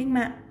của người cách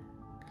mạng.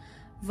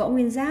 Võ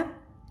Nguyên Giáp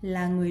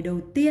là người đầu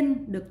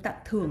tiên được tặng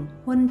thưởng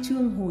Huân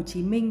chương Hồ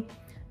Chí Minh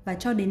và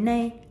cho đến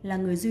nay là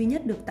người duy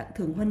nhất được tặng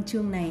thưởng huân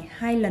chương này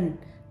 2 lần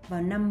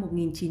vào năm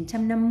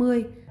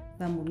 1950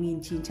 và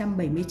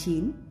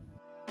 1979.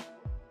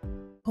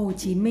 Hồ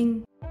Chí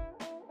Minh.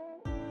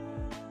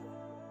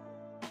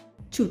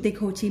 Chủ tịch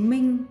Hồ Chí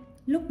Minh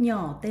lúc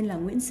nhỏ tên là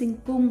Nguyễn Sinh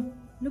Cung,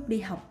 lúc đi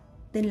học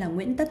tên là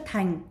Nguyễn Tất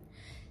Thành.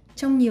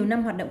 Trong nhiều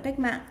năm hoạt động cách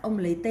mạng, ông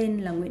lấy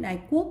tên là Nguyễn Ái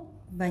Quốc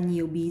và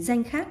nhiều bí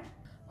danh khác.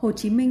 Hồ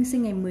Chí Minh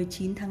sinh ngày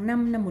 19 tháng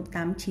 5 năm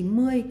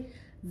 1890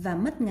 và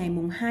mất ngày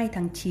 2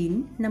 tháng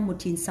 9 năm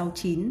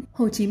 1969.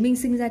 Hồ Chí Minh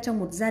sinh ra trong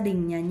một gia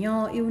đình nhà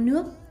nho yêu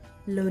nước,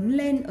 lớn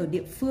lên ở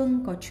địa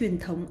phương có truyền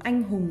thống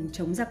anh hùng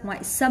chống giặc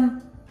ngoại xâm.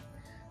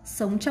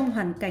 Sống trong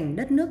hoàn cảnh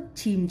đất nước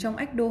chìm trong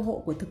ách đô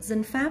hộ của thực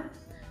dân Pháp,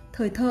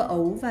 thời thơ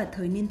ấu và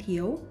thời niên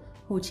thiếu,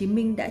 Hồ Chí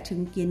Minh đã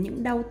chứng kiến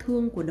những đau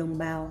thương của đồng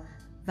bào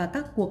và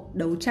các cuộc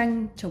đấu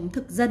tranh chống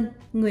thực dân.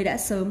 Người đã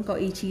sớm có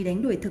ý chí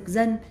đánh đuổi thực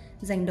dân,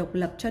 giành độc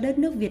lập cho đất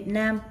nước Việt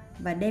Nam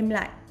và đem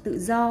lại tự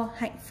do,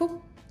 hạnh phúc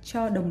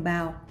cho đồng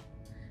bào.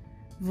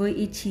 Với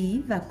ý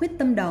chí và quyết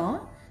tâm đó,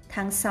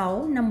 tháng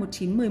 6 năm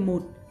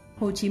 1911,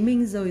 Hồ Chí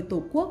Minh rời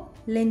Tổ quốc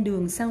lên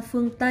đường sang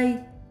phương Tây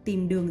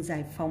tìm đường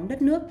giải phóng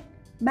đất nước.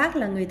 Bác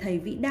là người thầy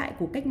vĩ đại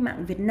của cách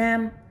mạng Việt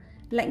Nam,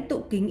 lãnh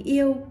tụ kính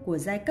yêu của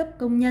giai cấp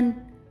công nhân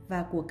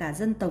và của cả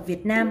dân tộc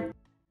Việt Nam.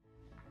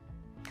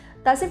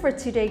 That's it for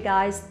today,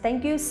 guys.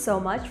 Thank you so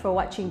much for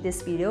watching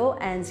this video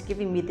and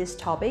giving me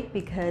this topic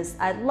because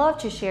I'd love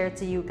to share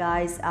to you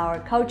guys our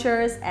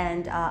cultures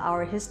and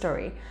our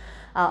history.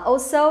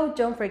 Also,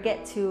 don't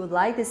forget to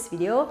like this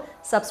video,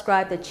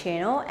 subscribe the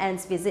channel, and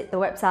visit the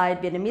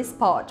website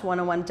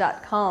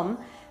VietnamesePod101.com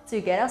to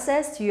get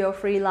access to your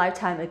free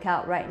lifetime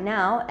account right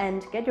now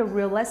and get your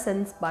real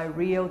lessons by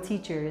real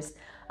teachers.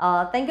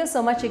 Thank you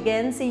so much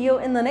again. See you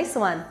in the next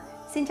one.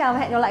 Xin chào và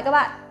hẹn gặp lại các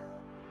bạn.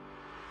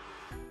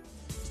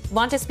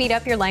 Want to speed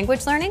up your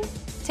language learning?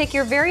 Take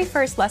your very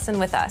first lesson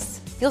with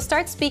us. You'll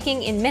start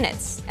speaking in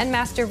minutes and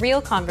master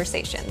real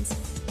conversations.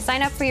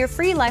 Sign up for your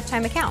free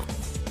lifetime account.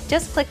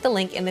 Just click the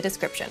link in the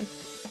description.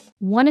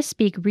 Want to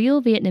speak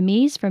real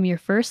Vietnamese from your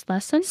first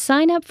lesson?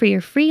 Sign up for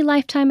your free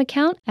lifetime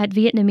account at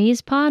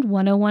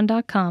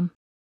VietnamesPod101.com.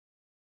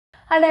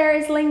 Hi there,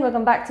 it's Ling.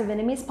 Welcome back to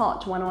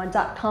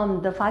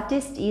VietnamesePod101.com, the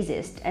fastest,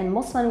 easiest, and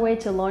most fun way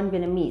to learn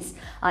Vietnamese.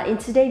 In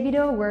today's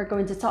video, we're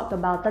going to talk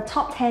about the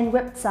top 10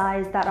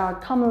 websites that are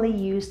commonly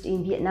used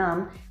in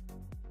Vietnam.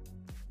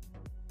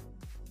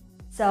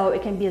 So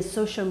it can be a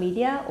social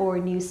media or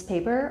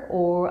newspaper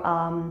or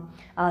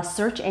a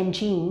search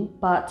engine,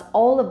 but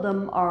all of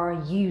them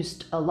are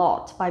used a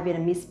lot by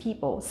Vietnamese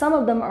people. Some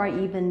of them are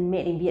even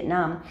made in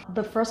Vietnam.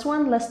 The first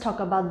one, let's talk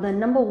about the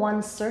number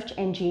one search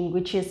engine,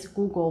 which is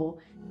Google.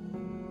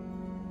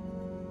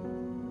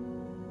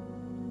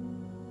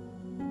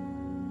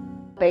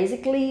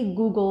 Basically,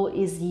 Google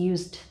is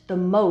used the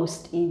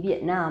most in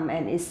Vietnam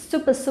and is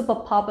super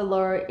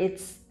popular.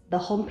 It's the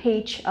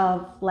homepage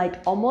of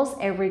like almost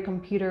every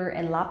computer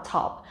and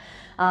laptop.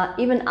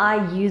 Even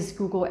I use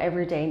Google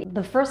every day.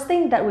 The first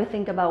thing that we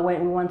think about when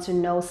we want to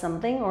know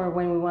something or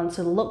when we want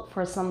to look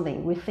for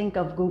something, we think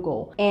of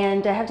Google.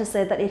 And I have to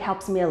say that it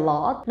helps me a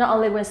lot, not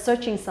only when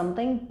searching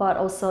something, but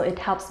also it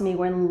helps me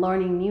when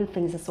learning new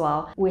things as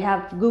well. We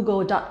have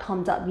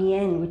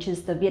google.com.vn, which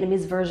is the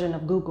Vietnamese version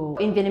of Google.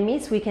 In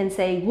Vietnamese, we can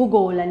say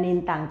Google là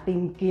nền tảng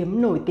tìm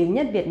kiếm nổi tiếng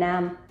nhất Việt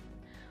Nam.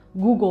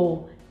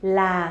 Google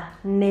là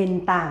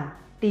nền tảng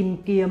tìm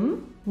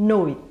kiếm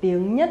nổi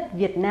tiếng nhất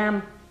Việt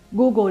Nam.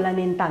 Google là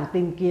nền tảng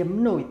tìm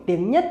kiếm nổi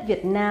tiếng nhất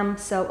Việt Nam.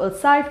 So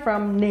aside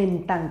from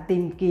nền tảng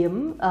tìm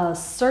kiếm,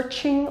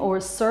 searching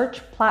or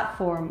search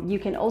platform, you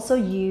can also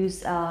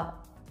use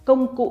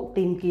công cụ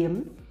tìm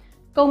kiếm.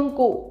 Công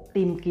cụ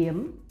tìm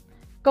kiếm.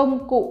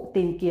 Công cụ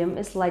tìm kiếm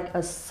is like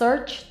a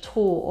search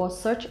tool or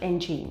search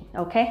engine.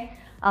 Okay?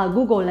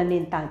 Google là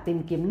nền tảng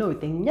tìm kiếm nổi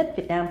tiếng nhất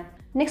Việt Nam.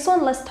 Next one,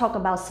 let's talk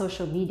about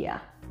social media.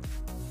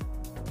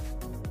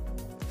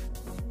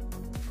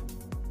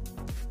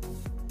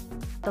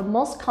 The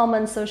most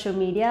common social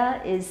media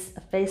is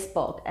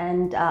Facebook,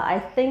 and I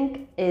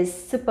think is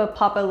super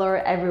popular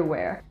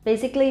everywhere.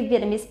 Basically,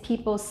 Vietnamese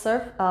people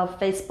surf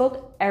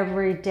Facebook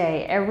every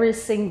day, every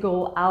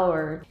single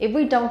hour. If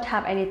we don't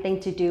have anything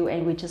to do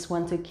and we just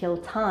want to kill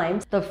time,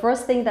 the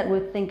first thing that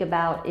we think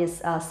about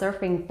is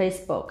surfing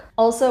Facebook.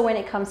 Also, when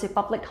it comes to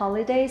public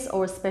holidays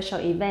or special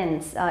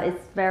events,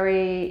 it's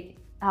very,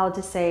 how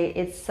to say,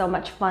 it's so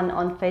much fun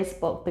on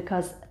Facebook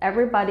because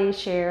everybody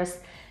shares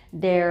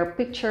their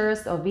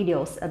pictures or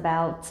videos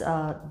about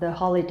the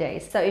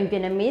holidays. So in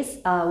Vietnamese,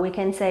 we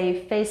can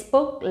say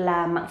Facebook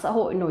là mạng xã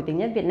hội nổi tiếng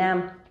nhất Việt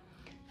Nam.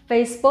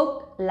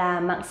 Facebook là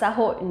mạng xã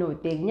hội nổi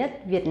tiếng nhất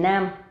Việt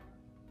Nam.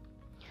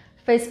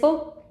 Facebook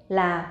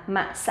là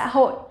mạng xã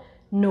hội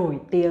nổi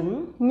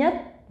tiếng nhất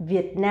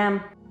Việt Nam.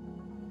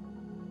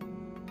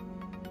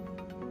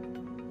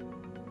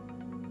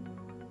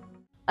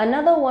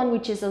 Another one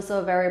which is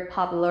also very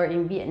popular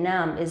in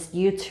Vietnam is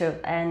YouTube,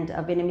 and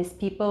Vietnamese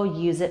people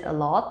use it a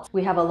lot.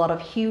 We have a lot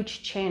of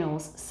huge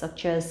channels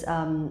such as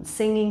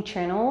singing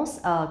channels,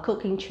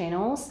 cooking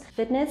channels,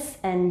 fitness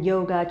and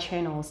yoga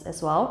channels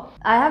as well.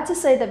 I have to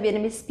say that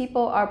Vietnamese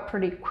people are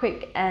pretty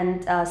quick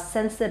and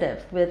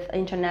sensitive with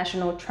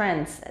international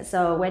trends.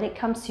 So when it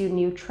comes to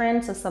new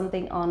trends or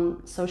something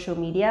on social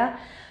media,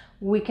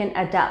 we can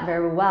adapt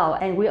very well.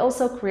 And we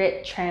also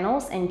create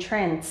channels and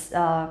trends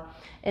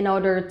in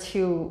order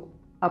to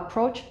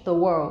approach the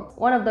world.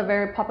 One of the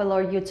very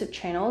popular YouTube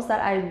channels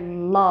that I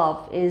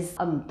love is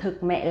ẩm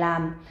thực mẹ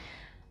làm,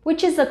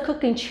 which is a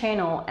cooking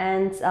channel,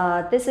 and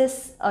this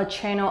is a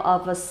channel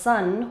of a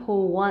son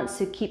who wants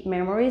to keep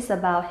memories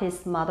about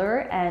his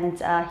mother, and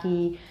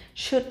he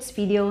shoots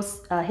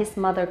videos his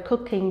mother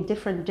cooking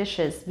different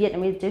dishes,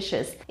 Vietnamese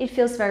dishes. It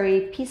feels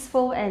very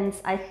peaceful, and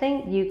I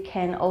think you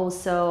can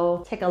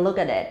also take a look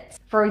at it.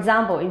 For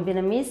example, in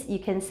Vietnamese, you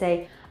can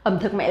say ẩm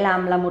thực mẹ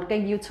làm là một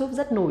kênh YouTube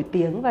rất nổi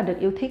tiếng và được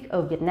yêu thích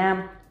ở Việt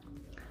Nam.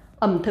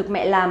 Ẩm thực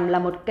mẹ làm là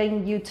một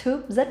kênh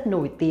YouTube rất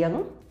nổi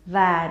tiếng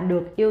và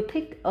được yêu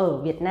thích ở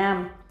Việt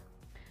Nam.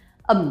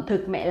 Ẩm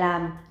thực mẹ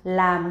làm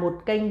là một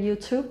kênh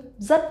YouTube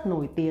rất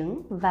nổi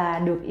tiếng và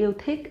được yêu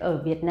thích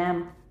ở Việt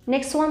Nam.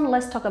 Next one,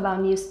 let's talk about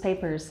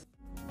newspapers.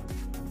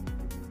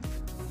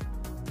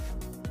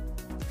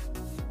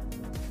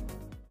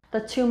 The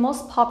two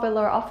most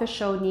popular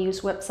official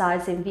news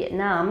websites in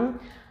Vietnam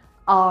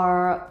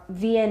are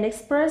VN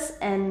Express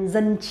and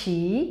Dân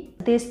Trí.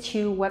 These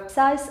two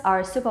websites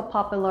are super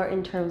popular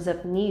in terms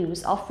of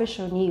news,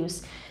 official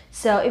news.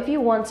 So if you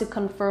want to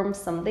confirm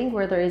something,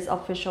 whether it's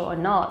official or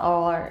not,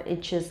 or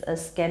it's just a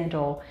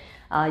scandal,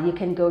 you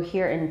can go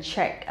here and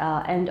check.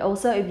 And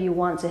also if you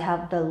want to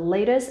have the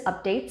latest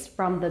updates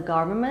from the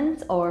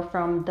government or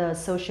from the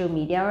social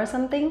media or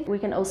something, we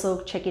can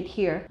also check it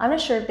here. I'm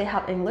not sure if they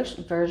have English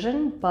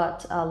version,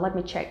 but let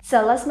me check.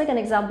 So let's make an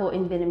example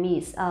in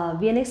Vietnamese.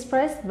 VN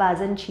Express và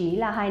Dân Trí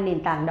là hai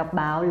nền tảng đọc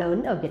báo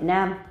lớn ở Việt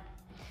Nam.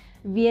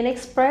 VN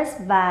Express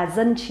và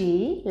Dân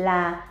Trí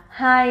là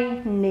hai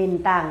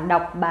nền tảng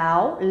đọc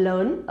báo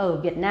lớn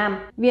ở Việt Nam.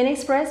 VN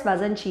Express và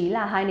Dân Trí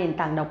là hai nền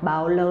tảng đọc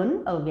báo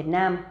lớn ở Việt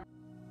Nam.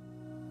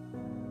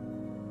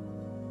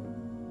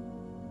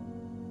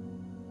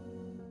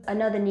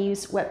 Another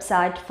news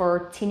website for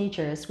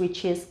teenagers,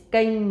 which is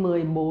kênh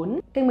 14.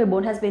 Kênh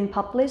 14 has been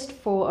published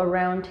for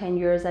around 10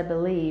 years, I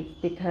believe,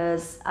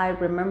 because I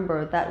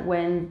remember that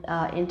when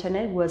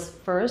internet was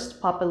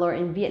first popular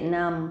in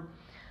Vietnam,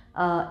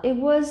 It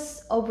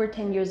was over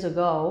 10 years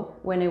ago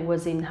when it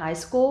was in high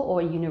school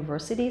or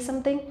university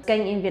something.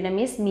 Kênh in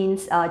Vietnamese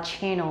means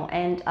channel,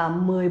 and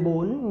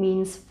 14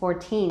 means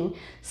 14.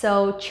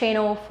 So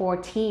channel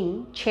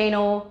 14,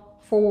 channel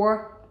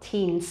for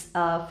teens,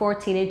 for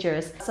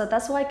teenagers. So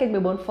that's why kênh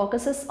 14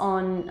 focuses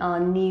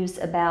on news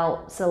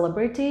about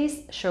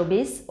celebrities,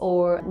 showbiz,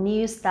 or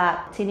news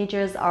that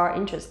teenagers are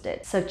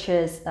interested, such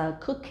as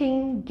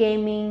cooking,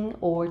 gaming,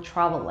 or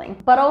traveling.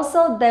 But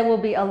also there will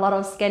be a lot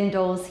of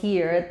scandals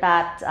here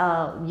that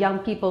young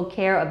people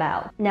care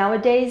about.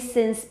 Nowadays,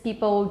 since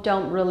people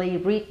don't really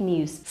read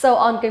news, so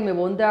on kênh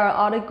 14 there are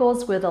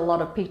articles with a lot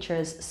of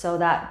pictures so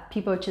that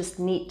people just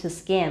need to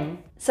scan.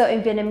 So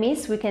in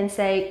Vietnamese, we can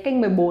say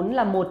kênh 14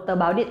 là một tờ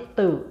báo điện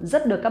tử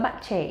rất được các bạn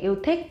trẻ yêu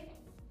thích.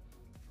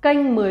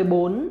 Kênh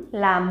 14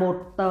 là một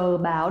tờ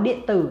báo điện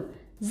tử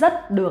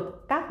rất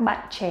được các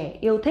bạn trẻ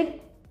yêu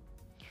thích.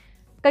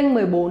 Kênh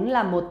 14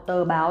 là một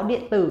tờ báo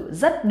điện tử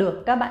rất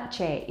được các bạn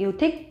trẻ yêu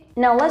thích.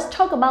 Now let's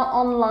talk about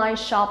online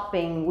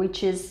shopping,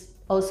 which is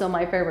also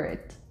my favorite.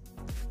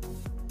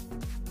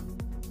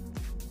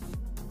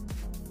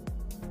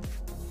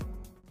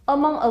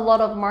 Among a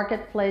lot of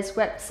marketplace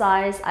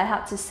websites, I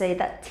have to say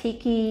that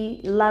Tiki,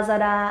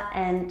 Lazada,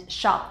 and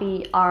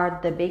Shopee are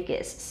the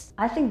biggest.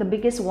 I think the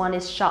biggest one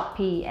is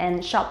Shopee, and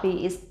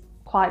Shopee is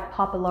quite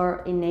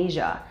popular in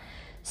Asia.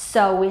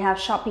 So we have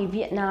Shopee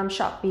Vietnam,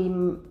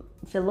 Shopee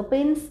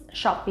Philippines,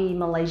 Shopee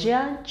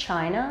Malaysia,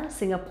 China,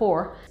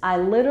 Singapore. I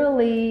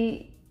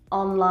literally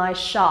online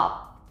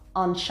shop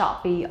on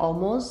Shopee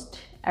almost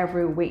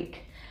every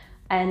week.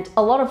 And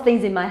a lot of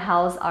things in my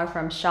house are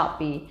from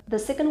Shopee. The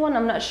second one,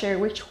 I'm not sure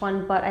which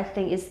one, but I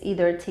think it's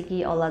either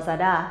Tiki or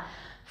Lazada.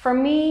 For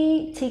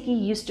me, Tiki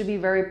used to be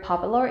very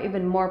popular,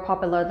 even more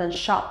popular than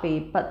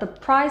Shopee, but the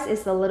price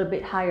is a little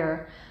bit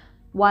higher.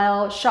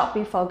 While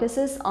Shopee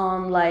focuses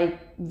on like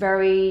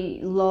very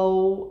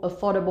low,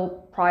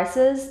 affordable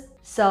prices,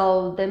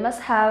 so they must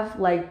have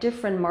like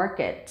different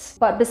markets.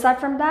 But beside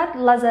from that,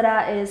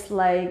 Lazada is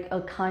like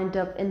a kind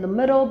of in the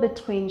middle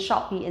between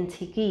Shopee and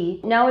Tiki.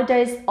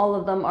 Nowadays, all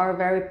of them are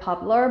very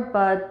popular,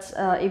 but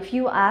if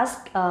you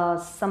ask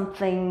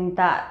something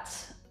that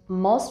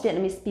most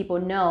Vietnamese people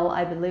know,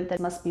 I believe that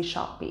must be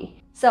Shopee.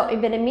 So in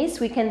Vietnamese,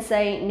 we can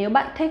say nếu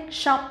bạn thích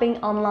shopping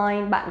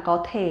online, bạn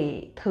có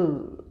thể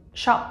thử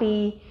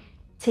Shopee,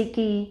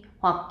 Tiki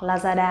hoặc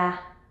Lazada.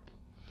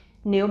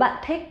 Nếu bạn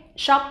thích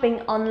shopping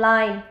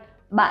online,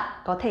 bạn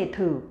có thể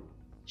thử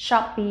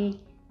Shopee,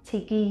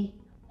 Tiki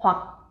hoặc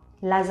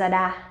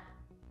Lazada.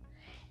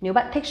 Nếu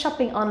bạn thích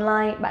shopping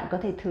online, bạn có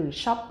thể thử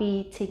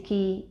Shopee,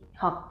 Tiki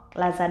hoặc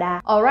Lazada.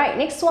 Alright,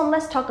 next one,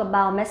 let's talk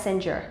about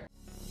Messenger.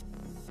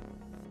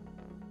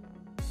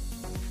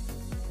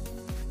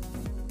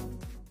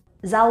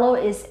 Zalo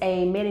is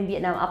a made in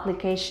Vietnam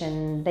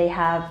application. They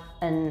have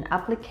an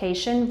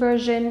application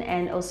version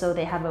and also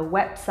they have a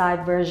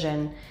website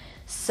version.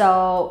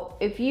 So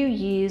if you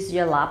use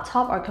your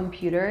laptop or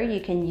computer, you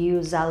can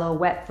use Zalo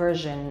web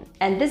version.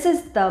 And this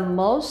is the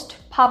most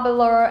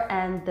popular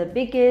and the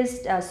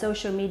biggest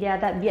social media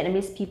that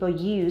Vietnamese people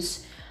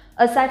use.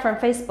 Aside from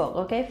Facebook,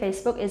 okay?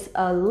 Facebook is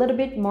a little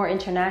bit more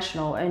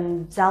international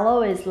and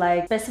Zalo is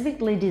like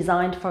specifically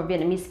designed for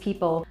Vietnamese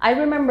people. I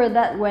remember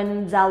that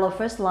when Zalo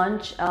first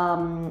launched,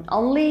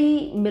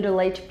 only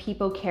middle-aged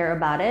people care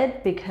about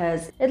it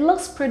because it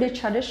looks pretty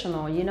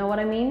traditional, you know what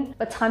I mean?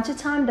 But time to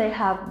time, they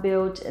have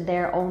built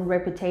their own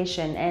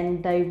reputation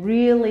and they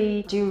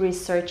really do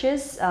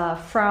researches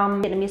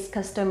from Vietnamese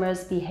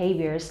customers'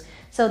 behaviors.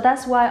 So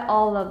that's why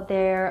all of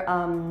their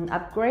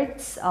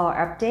upgrades or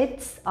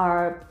updates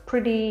are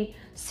pretty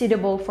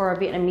suitable for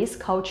Vietnamese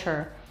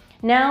culture.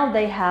 Now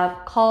they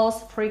have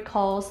calls,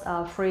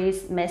 free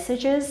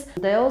messages.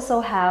 They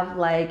also have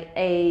like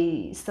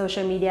a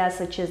social media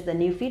such as the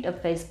new feed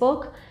of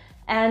Facebook,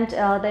 and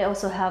they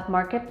also have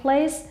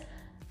marketplace.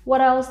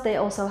 What else? They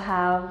also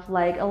have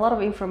like a lot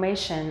of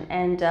information,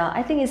 and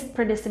I think it's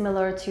pretty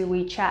similar to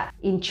WeChat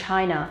in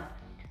China.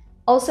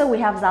 Also, we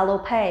have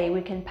Zalo Pay.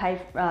 We can pay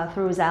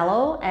through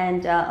Zalo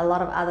and a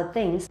lot of other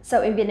things.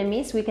 So in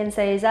Vietnamese, we can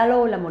say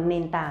Zalo là một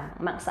nền tảng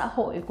mạng xã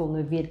hội của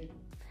người Việt.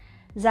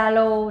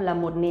 Zalo là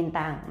một nền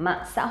tảng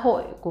mạng xã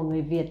hội của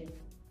người Việt.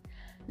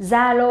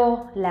 Zalo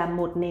là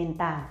một nền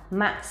tảng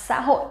mạng xã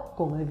hội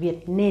của người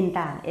Việt. Nền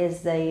tảng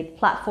is a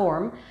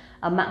platform.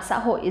 Mạng xã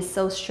hội is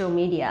social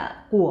media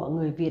của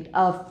người Việt,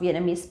 of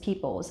Vietnamese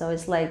people. So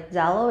it's like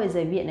Zalo is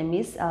a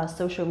Vietnamese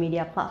social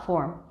media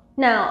platform.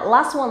 Now,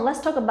 last one,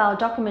 let's talk about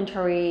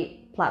documentary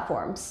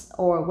platforms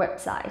or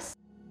websites.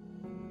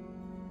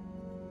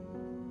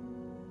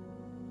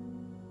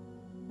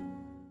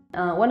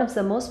 One of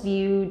the most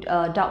viewed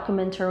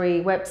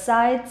documentary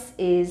websites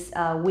is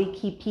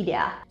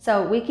Wikipedia.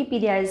 So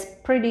Wikipedia is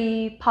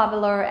pretty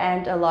popular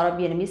and a lot of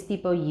Vietnamese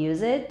people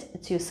use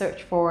it to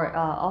search for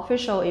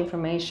official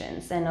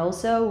information. And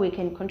also we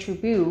can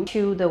contribute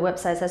to the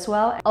websites as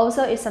well.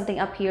 Also, if something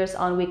appears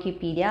on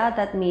Wikipedia,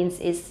 that means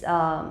it's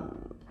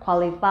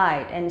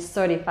qualified and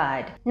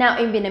certified. Now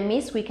in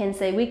Vietnamese, we can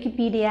say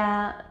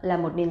Wikipedia là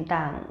một nền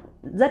tảng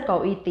rất có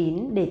uy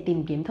tín để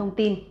tìm kiếm thông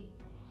tin.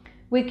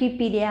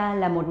 Wikipedia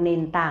là một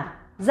nền tảng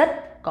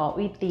rất có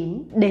uy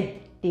tín để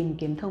tìm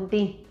kiếm thông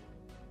tin.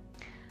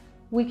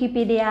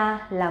 Wikipedia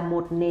là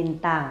một nền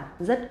tảng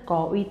rất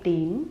có uy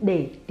tín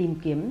để tìm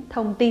kiếm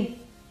thông tin.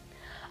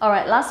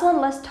 Alright, last one,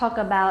 let's talk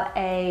about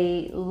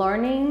a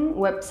learning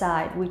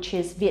website which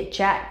is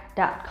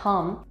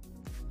vietjack.com.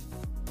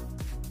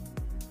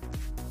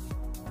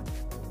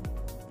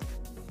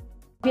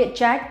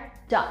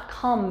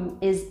 Vietjack.com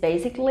is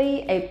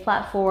basically a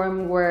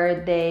platform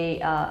where they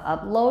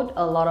upload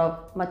a lot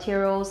of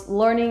materials,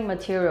 learning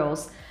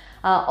materials.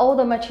 All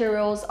the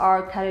materials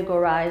are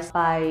categorized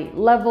by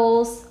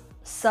levels,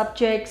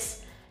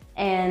 subjects,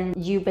 and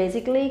you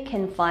basically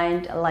can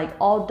find like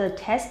all the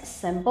test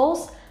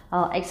samples,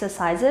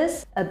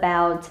 exercises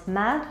about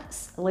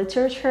maths,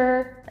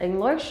 literature,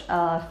 English,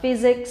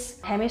 physics,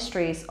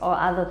 chemistry, or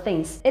other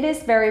things. It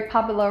is very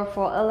popular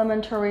for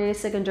elementary,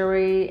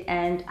 secondary,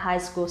 and high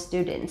school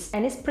students.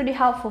 And it's pretty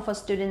helpful for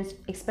students,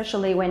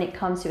 especially when it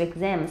comes to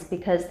exams,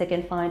 because they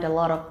can find a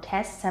lot of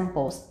test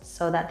samples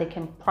so that they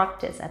can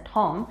practice at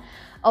home.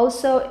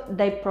 Also,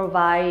 they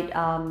provide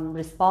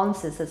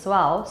responses as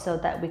well so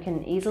that we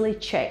can easily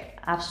check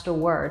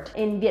afterward.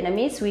 In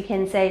Vietnamese, we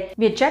can say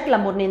Vietjack là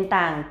một nền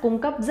tảng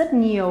cung cấp rất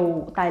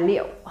nhiều tài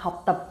liệu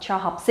học tập cho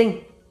học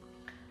sinh.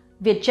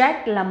 Vietjack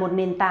là một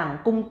nền tảng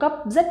cung cấp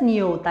rất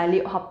nhiều tài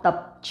liệu học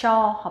tập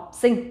cho học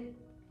sinh.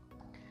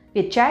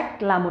 Vietjack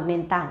là một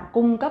nền tảng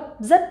cung cấp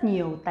rất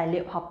nhiều tài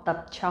liệu học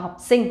tập cho học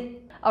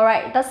sinh.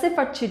 Alright, that's it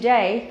for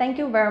today. Thank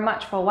you very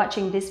much for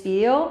watching this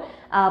video.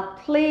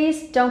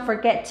 Please don't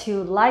forget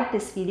to like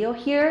this video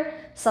here,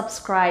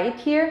 subscribe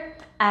here,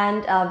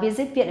 and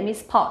visit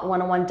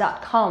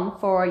VietnamesePod101.com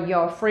for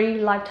your free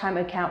lifetime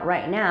account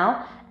right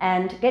now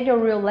and get your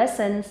real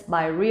lessons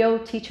by real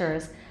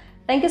teachers.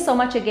 Thank you so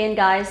much again,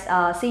 guys.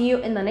 See you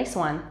in the next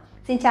one.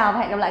 Xin chào và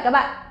hẹn gặp lại các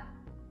bạn.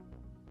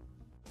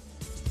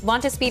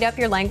 Want to speed up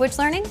your language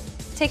learning?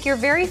 Take your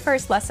very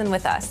first lesson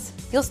with us.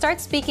 You'll start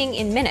speaking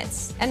in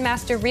minutes and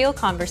master real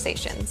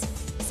conversations.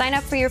 Sign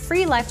up for your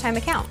free lifetime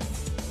account.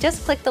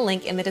 Just click the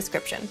link in the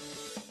description.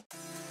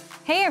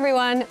 Hey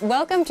everyone,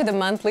 welcome to the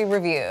Monthly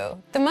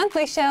Review, the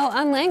monthly show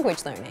on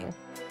language learning,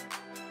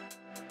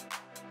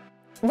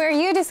 where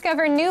you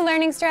discover new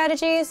learning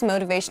strategies,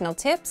 motivational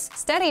tips,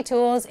 study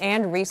tools,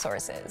 and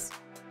resources.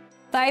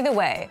 By the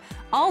way,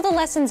 all the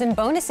lessons and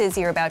bonuses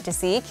you're about to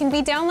see can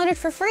be downloaded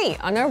for free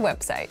on our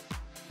website.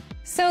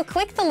 So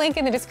click the link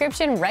in the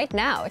description right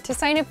now to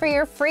sign up for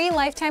your free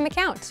lifetime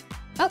account.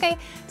 Okay,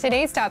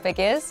 today's topic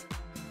is,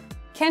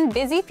 can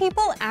busy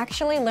people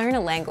actually learn a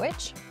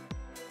language?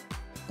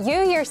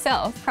 You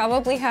yourself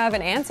probably have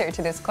an answer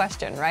to this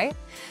question, right?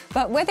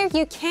 But whether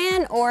you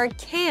can or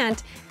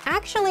can't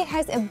actually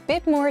has a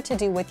bit more to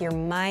do with your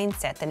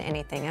mindset than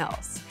anything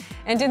else.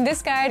 And in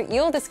this guide,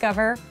 you'll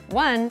discover,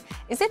 1,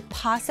 is it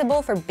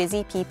possible for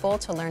busy people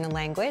to learn a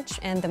language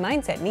and the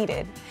mindset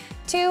needed?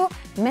 2,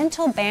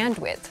 mental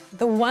bandwidth,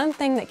 the one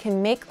thing that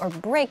can make or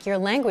break your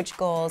language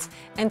goals.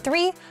 And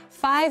 3,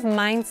 5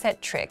 mindset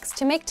tricks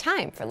to make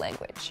time for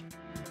language.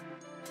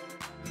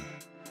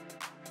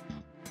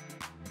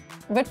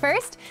 But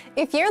first,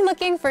 if you're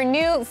looking for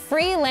new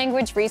free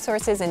language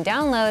resources and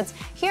downloads,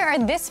 here are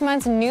this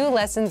month's new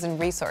lessons and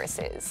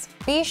resources.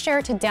 Be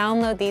sure to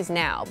download these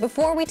now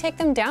before we take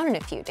them down in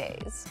a few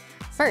days.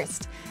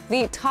 First,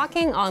 the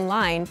Talking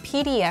Online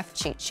PDF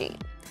cheat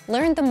sheet.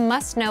 Learn the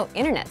must-know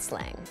internet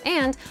slang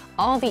and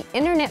all the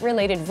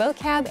internet-related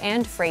vocab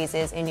and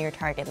phrases in your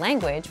target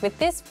language with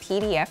this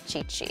PDF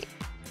cheat sheet.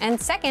 And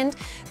second,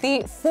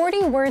 the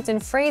 40 words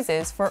and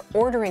phrases for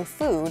ordering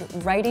food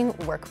writing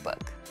workbook.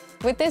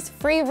 With this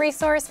free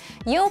resource,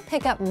 you'll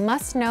pick up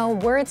must-know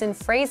words and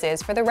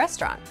phrases for the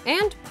restaurant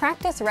and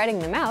practice writing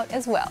them out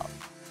as well.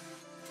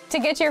 To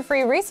get your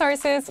free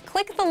resources,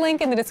 click the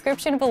link in the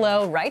description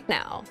below right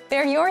now.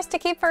 They're yours to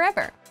keep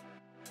forever.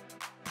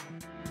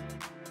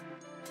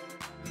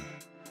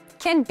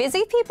 Can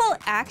busy people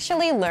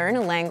actually learn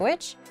a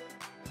language?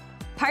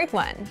 Part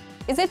 1.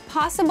 Is it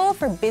possible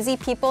for busy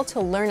people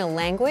to learn a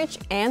language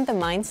and the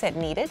mindset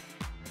needed?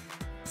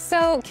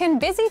 So, can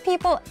busy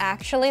people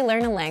actually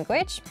learn a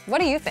language?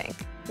 What do you think?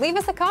 Leave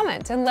us a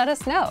comment and let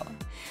us know.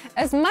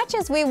 As much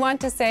as we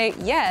want to say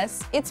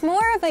yes, it's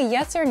more of a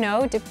yes or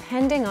no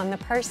depending on the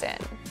person.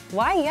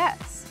 Why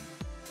yes?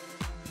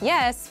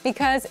 Yes,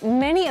 because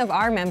many of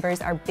our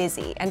members are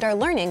busy and are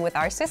learning with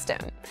our system.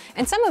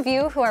 And some of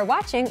you who are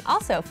watching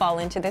also fall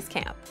into this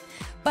camp.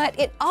 But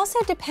it also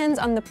depends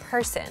on the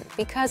person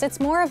because it's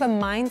more of a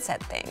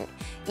mindset thing.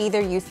 Either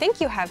you think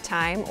you have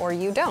time or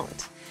you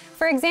don't.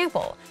 For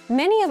example,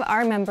 many of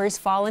our members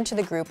fall into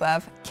the group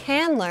of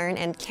can learn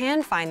and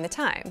can find the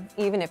time,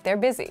 even if they're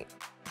busy.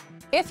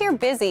 If you're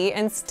busy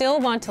and still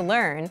want to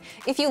learn,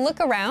 if you look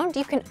around,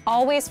 you can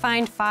always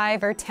find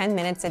 5 or 10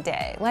 minutes a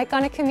day, like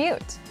on a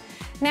commute.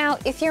 Now,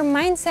 if your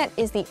mindset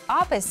is the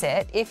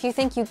opposite, if you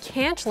think you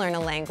can't learn a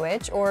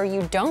language or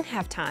you don't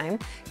have time,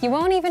 you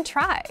won't even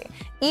try,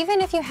 even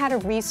if you had a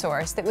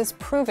resource that was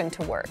proven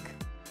to work.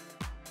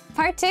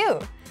 Part 2.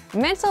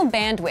 Mental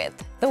bandwidth,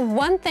 the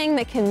one thing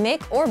that can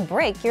make or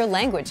break your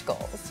language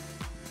goals.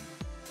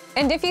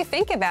 And if you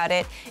think about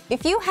it,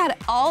 if you had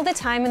all the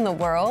time in the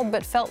world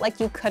but felt like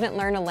you couldn't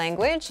learn a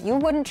language, you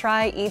wouldn't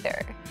try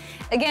either.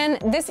 Again,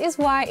 this is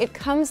why it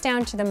comes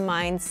down to the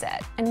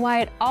mindset and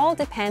why it all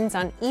depends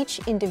on each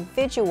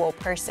individual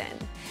person.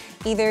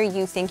 Either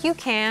you think you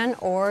can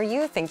or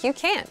you think you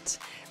can't.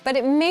 But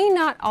it may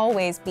not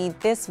always be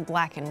this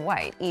black and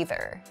white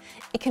either.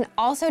 It can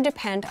also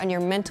depend on your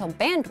mental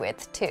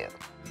bandwidth too.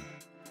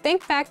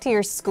 Think back to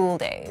your school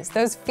days,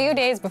 those few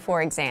days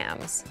before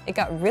exams. It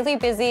got really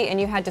busy and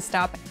you had to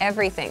stop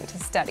everything to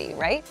study,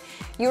 right?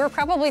 You were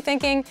probably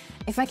thinking,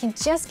 if I can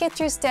just get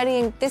through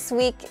studying this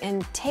week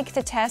and take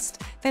the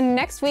test, then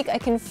next week I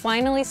can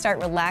finally start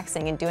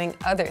relaxing and doing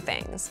other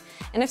things.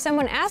 And if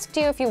someone asked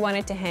you if you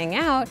wanted to hang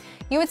out,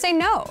 you would say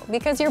no,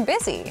 because you're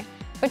busy.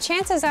 But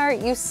chances are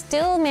you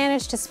still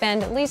managed to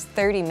spend at least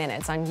 30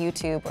 minutes on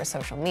YouTube or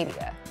social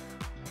media.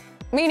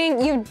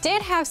 Meaning you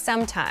did have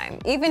some time,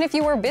 even if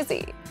you were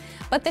busy.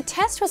 But the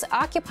test was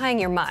occupying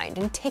your mind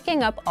and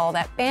taking up all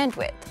that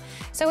bandwidth.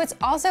 So it's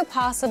also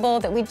possible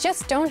that we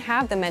just don't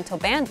have the mental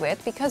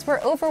bandwidth because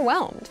we're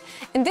overwhelmed.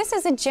 And this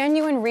is a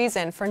genuine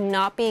reason for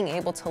not being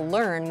able to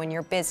learn when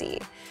you're busy.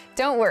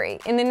 Don't worry,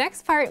 in the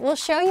next part, we'll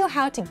show you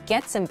how to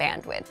get some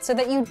bandwidth so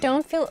that you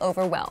don't feel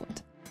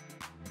overwhelmed.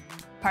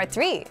 Part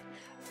 3.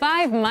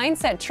 5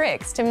 mindset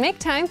tricks to make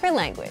time for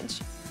language.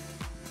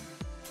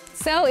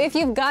 So if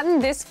you've gotten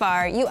this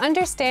far, you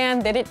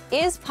understand that it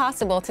is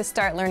possible to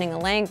start learning a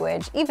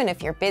language, even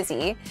if you're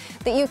busy,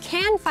 that you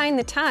can find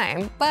the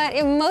time, but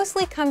it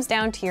mostly comes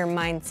down to your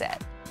mindset.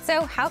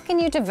 So how can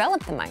you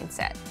develop the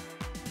mindset?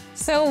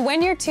 So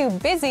when you're too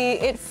busy,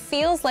 it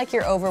feels like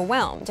you're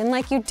overwhelmed and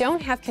like you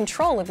don't have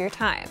control of your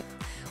time.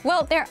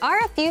 Well, there are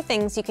a few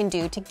things you can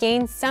do to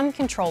gain some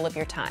control of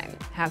your time,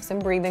 have some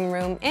breathing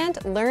room,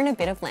 and learn a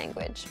bit of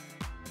language.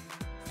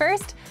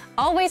 First,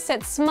 always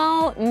set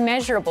small,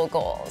 measurable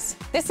goals.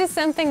 This is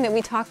something that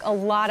we talk a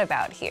lot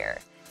about here.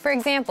 For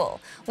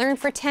example, learn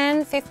for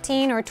 10,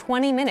 15, or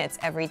 20 minutes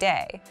every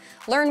day.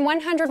 Learn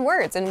 100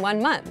 words in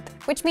 1 month,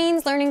 which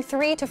means learning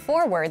 3 to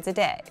 4 words a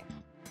day.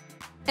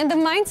 And the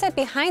mindset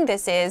behind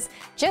this is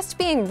just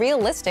being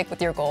realistic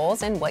with your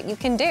goals and what you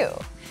can do.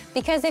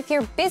 Because if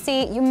you're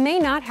busy, you may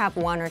not have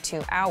 1 or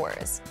 2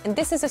 hours. And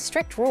this is a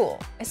strict rule,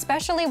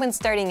 especially when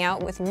starting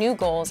out with new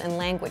goals and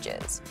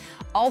languages.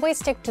 Always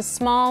stick to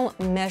small,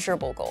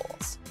 measurable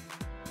goals.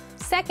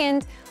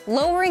 Second,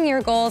 lowering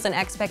your goals and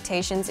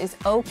expectations is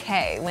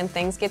okay when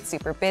things get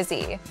super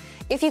busy.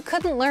 If you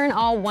couldn't learn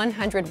all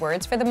 100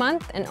 words for the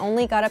month and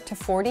only got up to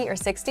 40 or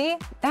 60,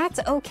 that's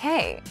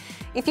okay.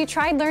 If you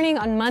tried learning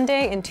on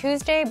Monday and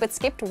Tuesday but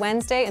skipped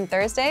Wednesday and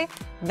Thursday,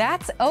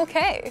 that's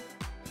okay.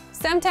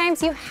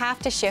 Sometimes you have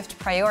to shift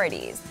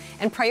priorities,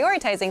 and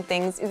prioritizing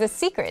things is a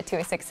secret to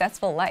a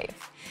successful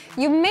life.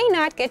 You may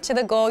not get to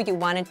the goal you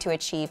wanted to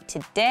achieve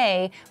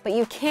today, but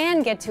you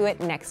can get to it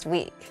next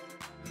week.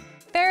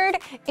 Third,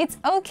 it's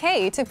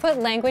okay to put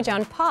language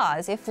on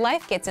pause if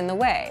life gets in the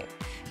way.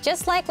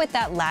 Just like with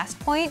that last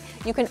point,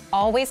 you can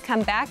always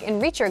come back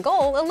and reach your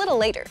goal a little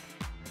later.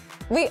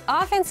 We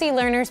often see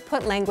learners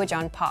put language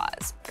on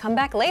pause, come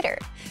back later.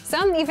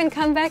 Some even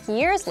come back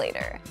years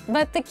later.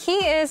 But the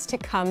key is to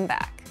come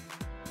back.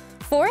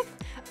 Fourth,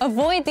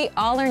 avoid the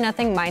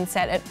all-or-nothing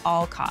mindset at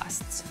all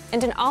costs.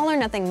 And an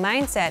all-or-nothing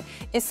mindset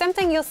is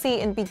something you'll see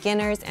in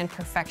beginners and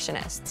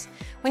perfectionists.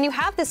 When you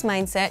have this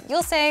mindset,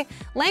 you'll say,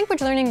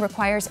 language learning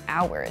requires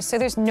hours, so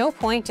there's no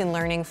point in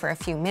learning for a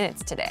few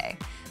minutes today.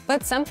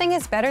 But something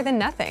is better than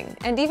nothing,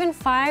 and even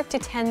 5 to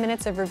 10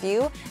 minutes of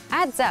review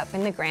adds up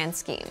in the grand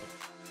scheme.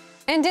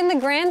 And in the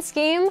grand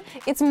scheme,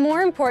 it's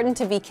more important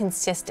to be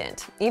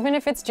consistent, even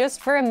if it's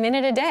just for a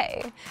minute a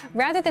day,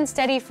 rather than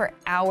study for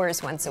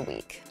hours once a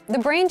week. The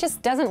brain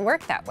just doesn't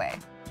work that way.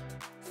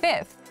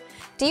 Fifth,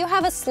 do you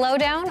have a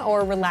slowdown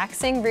or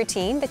relaxing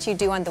routine that you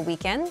do on the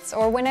weekends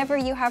or whenever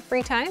you have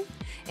free time?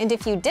 And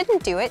if you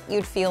didn't do it,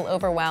 you'd feel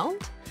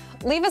overwhelmed?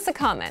 Leave us a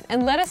comment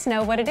and let us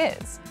know what it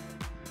is.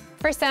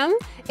 For some,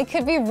 it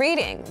could be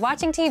reading,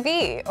 watching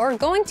TV, or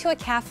going to a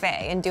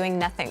cafe and doing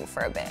nothing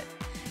for a bit.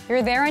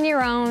 You're there on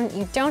your own,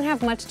 you don't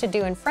have much to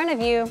do in front of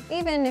you,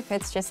 even if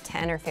it's just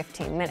 10 or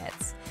 15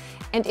 minutes.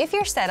 And if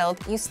you're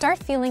settled, you start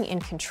feeling in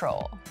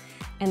control.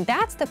 And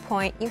that's the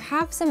point you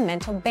have some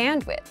mental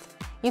bandwidth.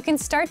 You can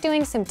start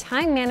doing some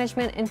time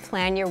management and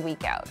plan your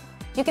week out.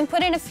 You can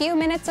put in a few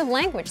minutes of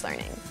language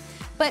learning.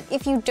 But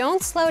if you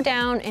don't slow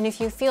down and if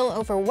you feel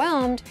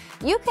overwhelmed,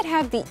 you could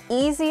have the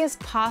easiest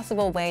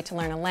possible way to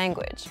learn a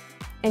language.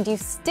 And you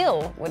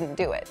still wouldn't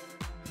do it.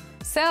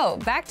 So,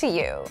 back to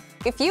you.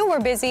 If you were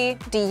busy,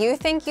 do you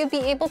think you'd be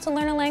able to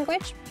learn a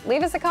language?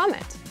 Leave us a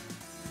comment.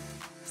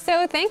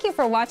 So, thank you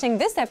for watching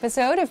this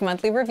episode of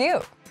Monthly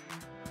Review.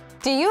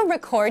 Do you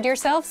record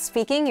yourself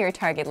speaking your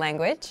target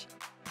language?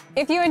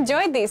 If you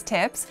enjoyed these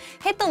tips,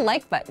 hit the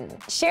like button,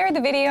 share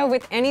the video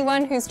with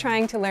anyone who's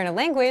trying to learn a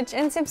language,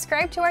 and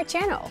subscribe to our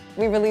channel.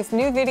 We release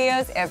new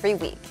videos every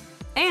week.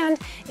 And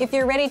if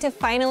you're ready to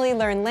finally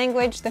learn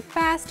language the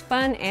fast,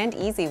 fun, and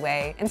easy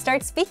way and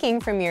start speaking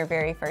from your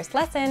very first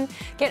lesson,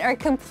 get our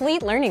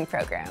complete learning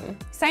program.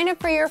 Sign up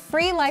for your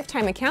free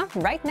lifetime account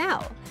right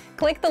now.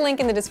 Click the link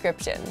in the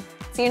description.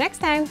 See you next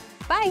time.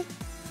 Bye!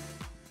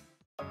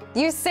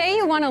 You say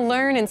you want to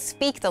learn and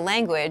speak the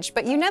language,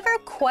 but you never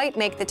quite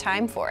make the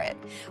time for it.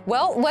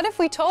 Well, what if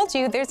we told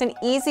you there's an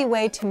easy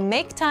way to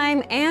make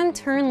time and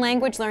turn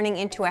language learning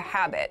into a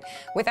habit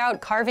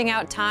without carving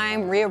out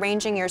time,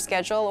 rearranging your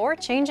schedule, or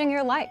changing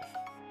your life?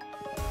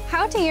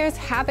 How to use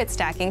habit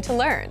stacking to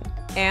learn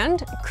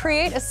and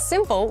create a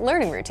simple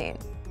learning routine.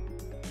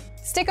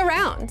 Stick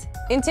around.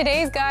 In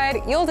today's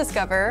guide, you'll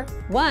discover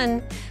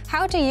 1.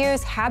 How to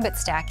use habit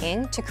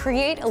stacking to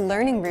create a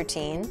learning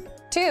routine.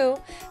 2.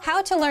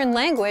 How to learn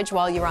language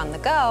while you're on the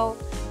go.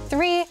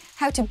 3.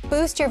 How to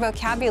boost your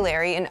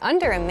vocabulary in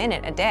under a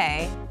minute a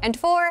day. And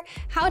 4.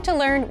 How to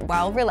learn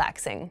while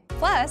relaxing,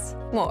 plus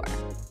more.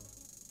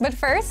 But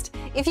first,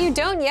 if you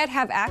don't yet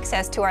have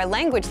access to our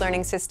language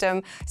learning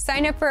system,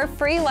 sign up for a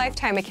free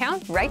lifetime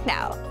account right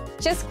now.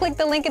 Just click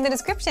the link in the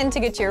description to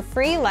get your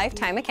free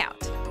lifetime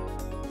account.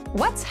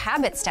 What's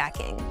habit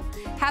stacking?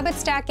 Habit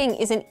stacking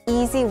is an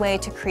easy way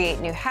to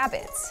create new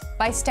habits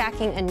by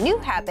stacking a new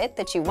habit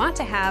that you want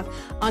to have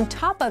on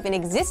top of an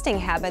existing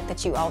habit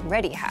that you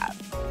already have.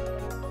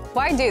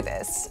 Why do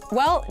this?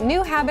 Well,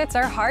 new habits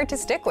are hard to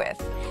stick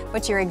with,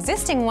 but your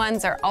existing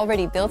ones are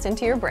already built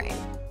into your brain.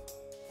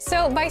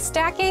 So by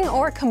stacking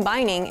or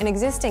combining an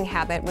existing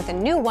habit with a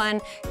new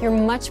one, you're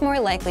much more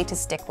likely to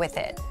stick with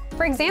it.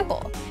 For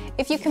example,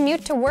 if you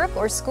commute to work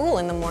or school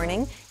in the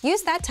morning,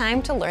 use that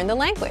time to learn the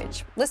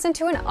language. Listen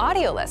to an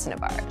audio lesson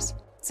of ours.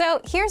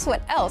 So here's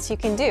what else you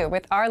can do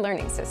with our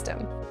learning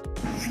system.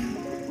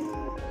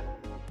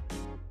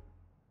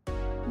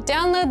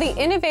 Download the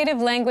innovative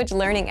language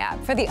learning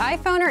app for the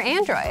iPhone or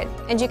Android,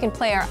 and you can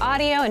play our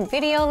audio and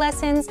video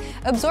lessons,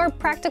 absorb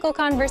practical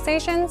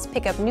conversations,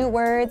 pick up new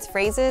words,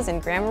 phrases,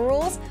 and grammar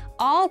rules,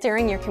 all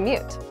during your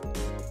commute.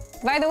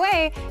 By the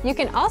way, you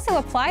can also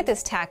apply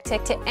this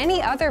tactic to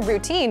any other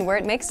routine where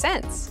it makes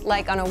sense,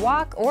 like on a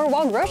walk or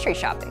while grocery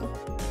shopping.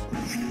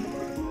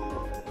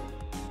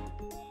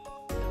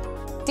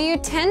 Do you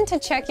tend to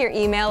check your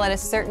email at a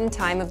certain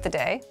time of the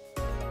day?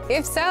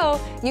 If so,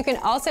 you can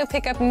also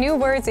pick up new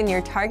words in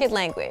your target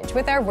language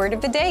with our Word of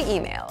the Day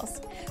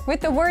emails. With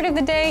the Word of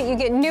the Day, you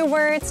get new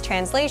words,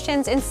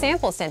 translations, and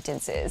sample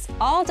sentences,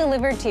 all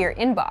delivered to your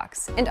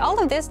inbox, and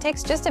all of this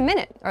takes just a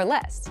minute or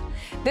less.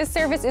 This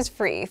service is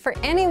free for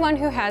anyone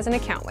who has an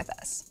account with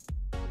us.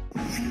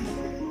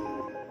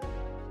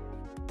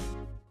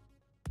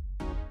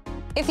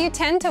 If you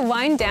tend to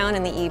wind down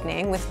in the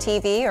evening with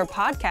TV or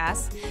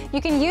podcasts,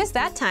 you can use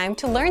that time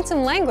to learn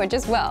some language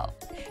as well.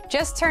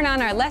 Just turn on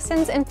our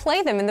lessons and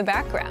play them in the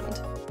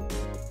background.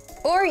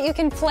 Or you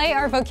can play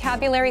our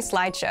vocabulary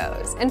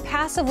slideshows and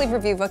passively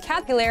review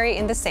vocabulary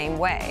in the same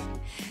way.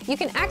 You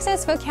can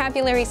access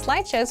vocabulary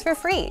slideshows for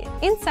free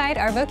inside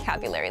our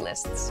vocabulary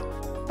lists.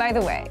 By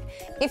the way,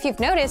 if you've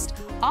noticed,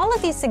 all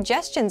of these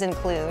suggestions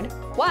include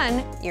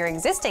 1. Your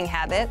existing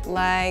habit,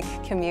 like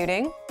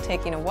commuting,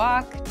 taking a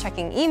walk,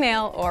 checking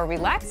email, or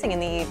relaxing in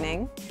the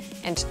evening,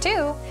 and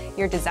 2.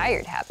 Your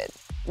desired habit,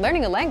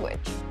 learning a language.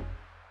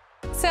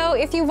 So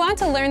if you want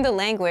to learn the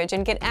language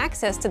and get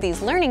access to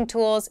these learning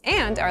tools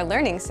and our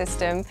learning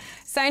system,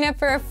 sign up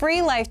for a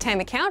free lifetime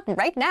account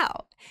right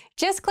now.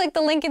 Just click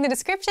the link in the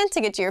description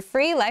to get your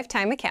free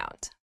lifetime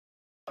account.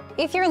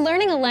 If you're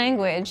learning a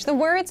language, the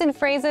words and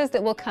phrases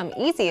that will come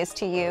easiest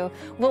to you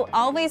will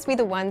always be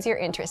the ones you're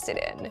interested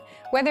in,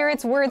 whether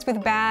it's words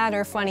with bad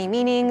or funny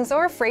meanings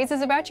or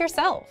phrases about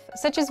yourself,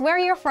 such as where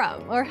you're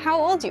from or how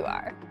old you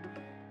are.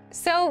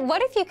 So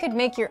what if you could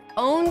make your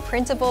own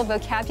printable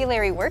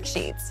vocabulary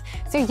worksheets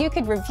so you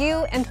could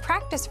review and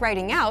practice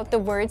writing out the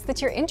words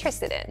that you're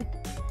interested in?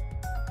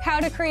 How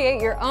to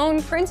create your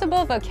own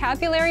printable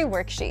vocabulary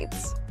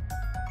worksheets.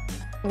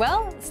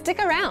 Well, stick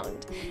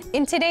around.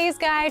 In today's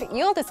guide,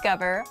 you'll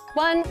discover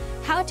 1.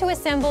 How to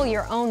assemble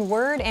your own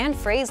word and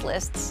phrase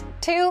lists.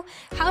 2.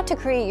 How to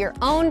create your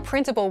own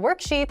printable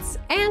worksheets,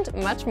 and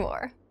much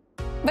more.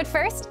 But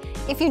first,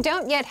 if you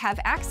don't yet have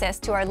access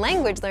to our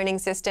language learning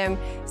system,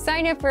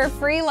 sign up for a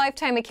free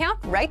lifetime account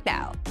right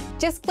now.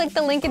 Just click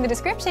the link in the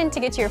description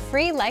to get your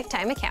free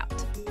lifetime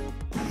account.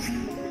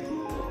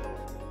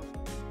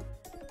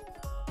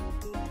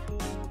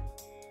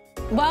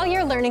 While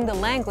you're learning the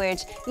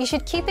language, you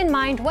should keep in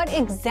mind what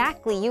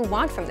exactly you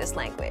want from this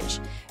language.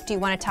 Do you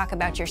want to talk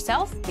about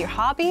yourself, your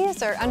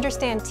hobbies, or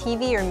understand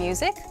TV or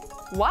music?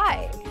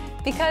 Why?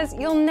 Because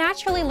you'll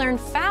naturally learn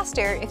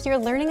faster if you're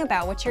learning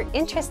about what you're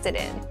interested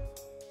in.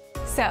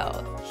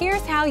 So,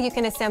 here's how you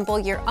can assemble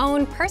your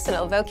own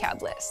personal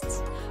vocab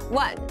lists.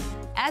 1.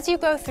 As you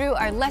go through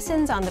our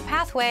lessons on the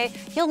pathway,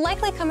 you'll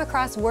likely come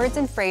across words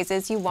and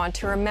phrases you want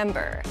to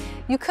remember.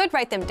 You could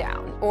write them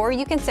down, or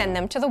you can send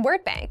them to the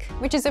word bank,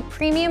 which is a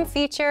premium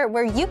feature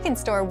where you can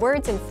store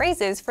words and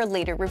phrases for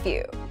later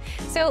review.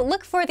 So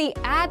look for the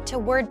Add to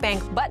Word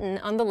Bank button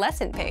on the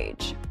lesson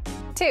page.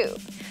 too.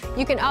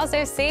 You can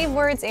also save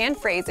words and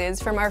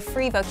phrases from our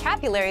free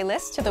vocabulary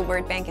list to the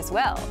word bank as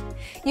well.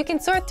 You can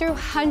sort through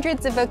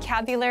hundreds of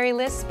vocabulary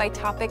lists by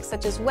topics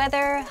such as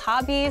weather,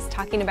 hobbies,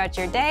 talking about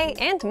your day,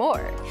 and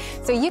more,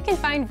 so you can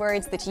find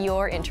words that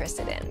you're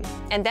interested in.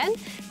 And then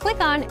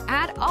click on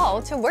Add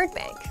All to Word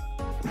Bank.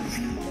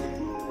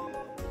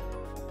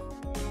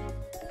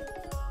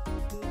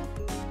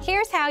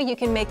 Here's how you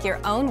can make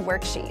your own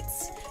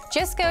worksheets.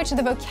 Just go to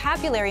the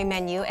vocabulary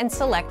menu and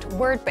select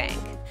Word Bank.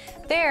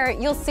 There,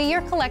 you'll see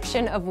your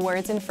collection of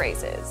words and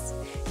phrases.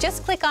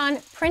 Just click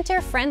on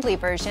Printer-Friendly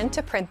version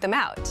to print them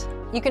out.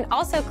 You can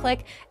also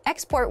click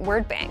Export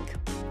Word Bank.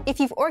 If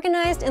you've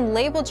organized and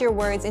labeled your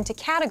words into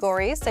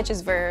categories such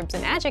as verbs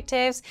and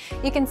adjectives,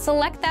 you can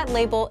select that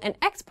label and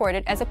export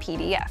it as a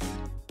PDF.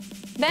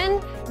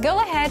 Then, go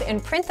ahead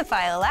and print the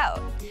file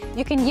out.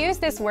 You can use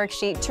this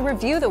worksheet to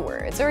review the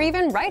words or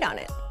even write on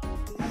it.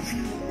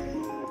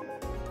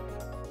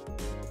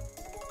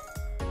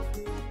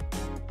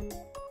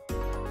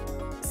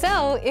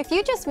 So, if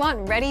you just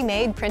want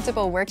ready-made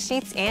printable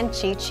worksheets and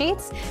cheat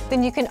sheets,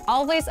 then you can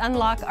always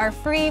unlock our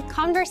free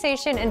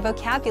conversation and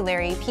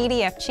vocabulary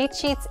PDF cheat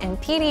sheets and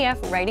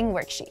PDF writing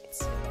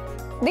worksheets.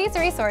 These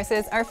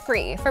resources are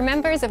free for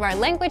members of our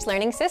language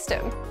learning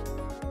system.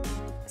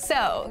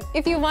 So,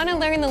 if you want to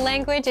learn the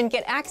language and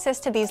get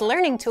access to these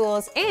learning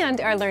tools and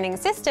our learning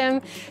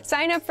system,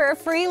 sign up for a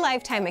free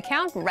lifetime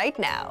account right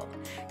now.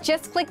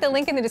 Just click the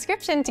link in the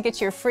description to get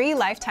your free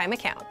lifetime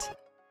account.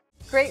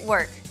 Great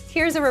work!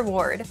 Here's a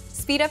reward.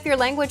 Speed up your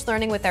language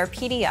learning with our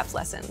PDF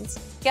lessons.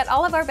 Get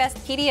all of our best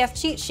PDF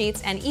cheat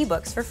sheets and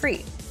ebooks for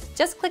free.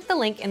 Just click the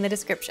link in the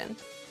description.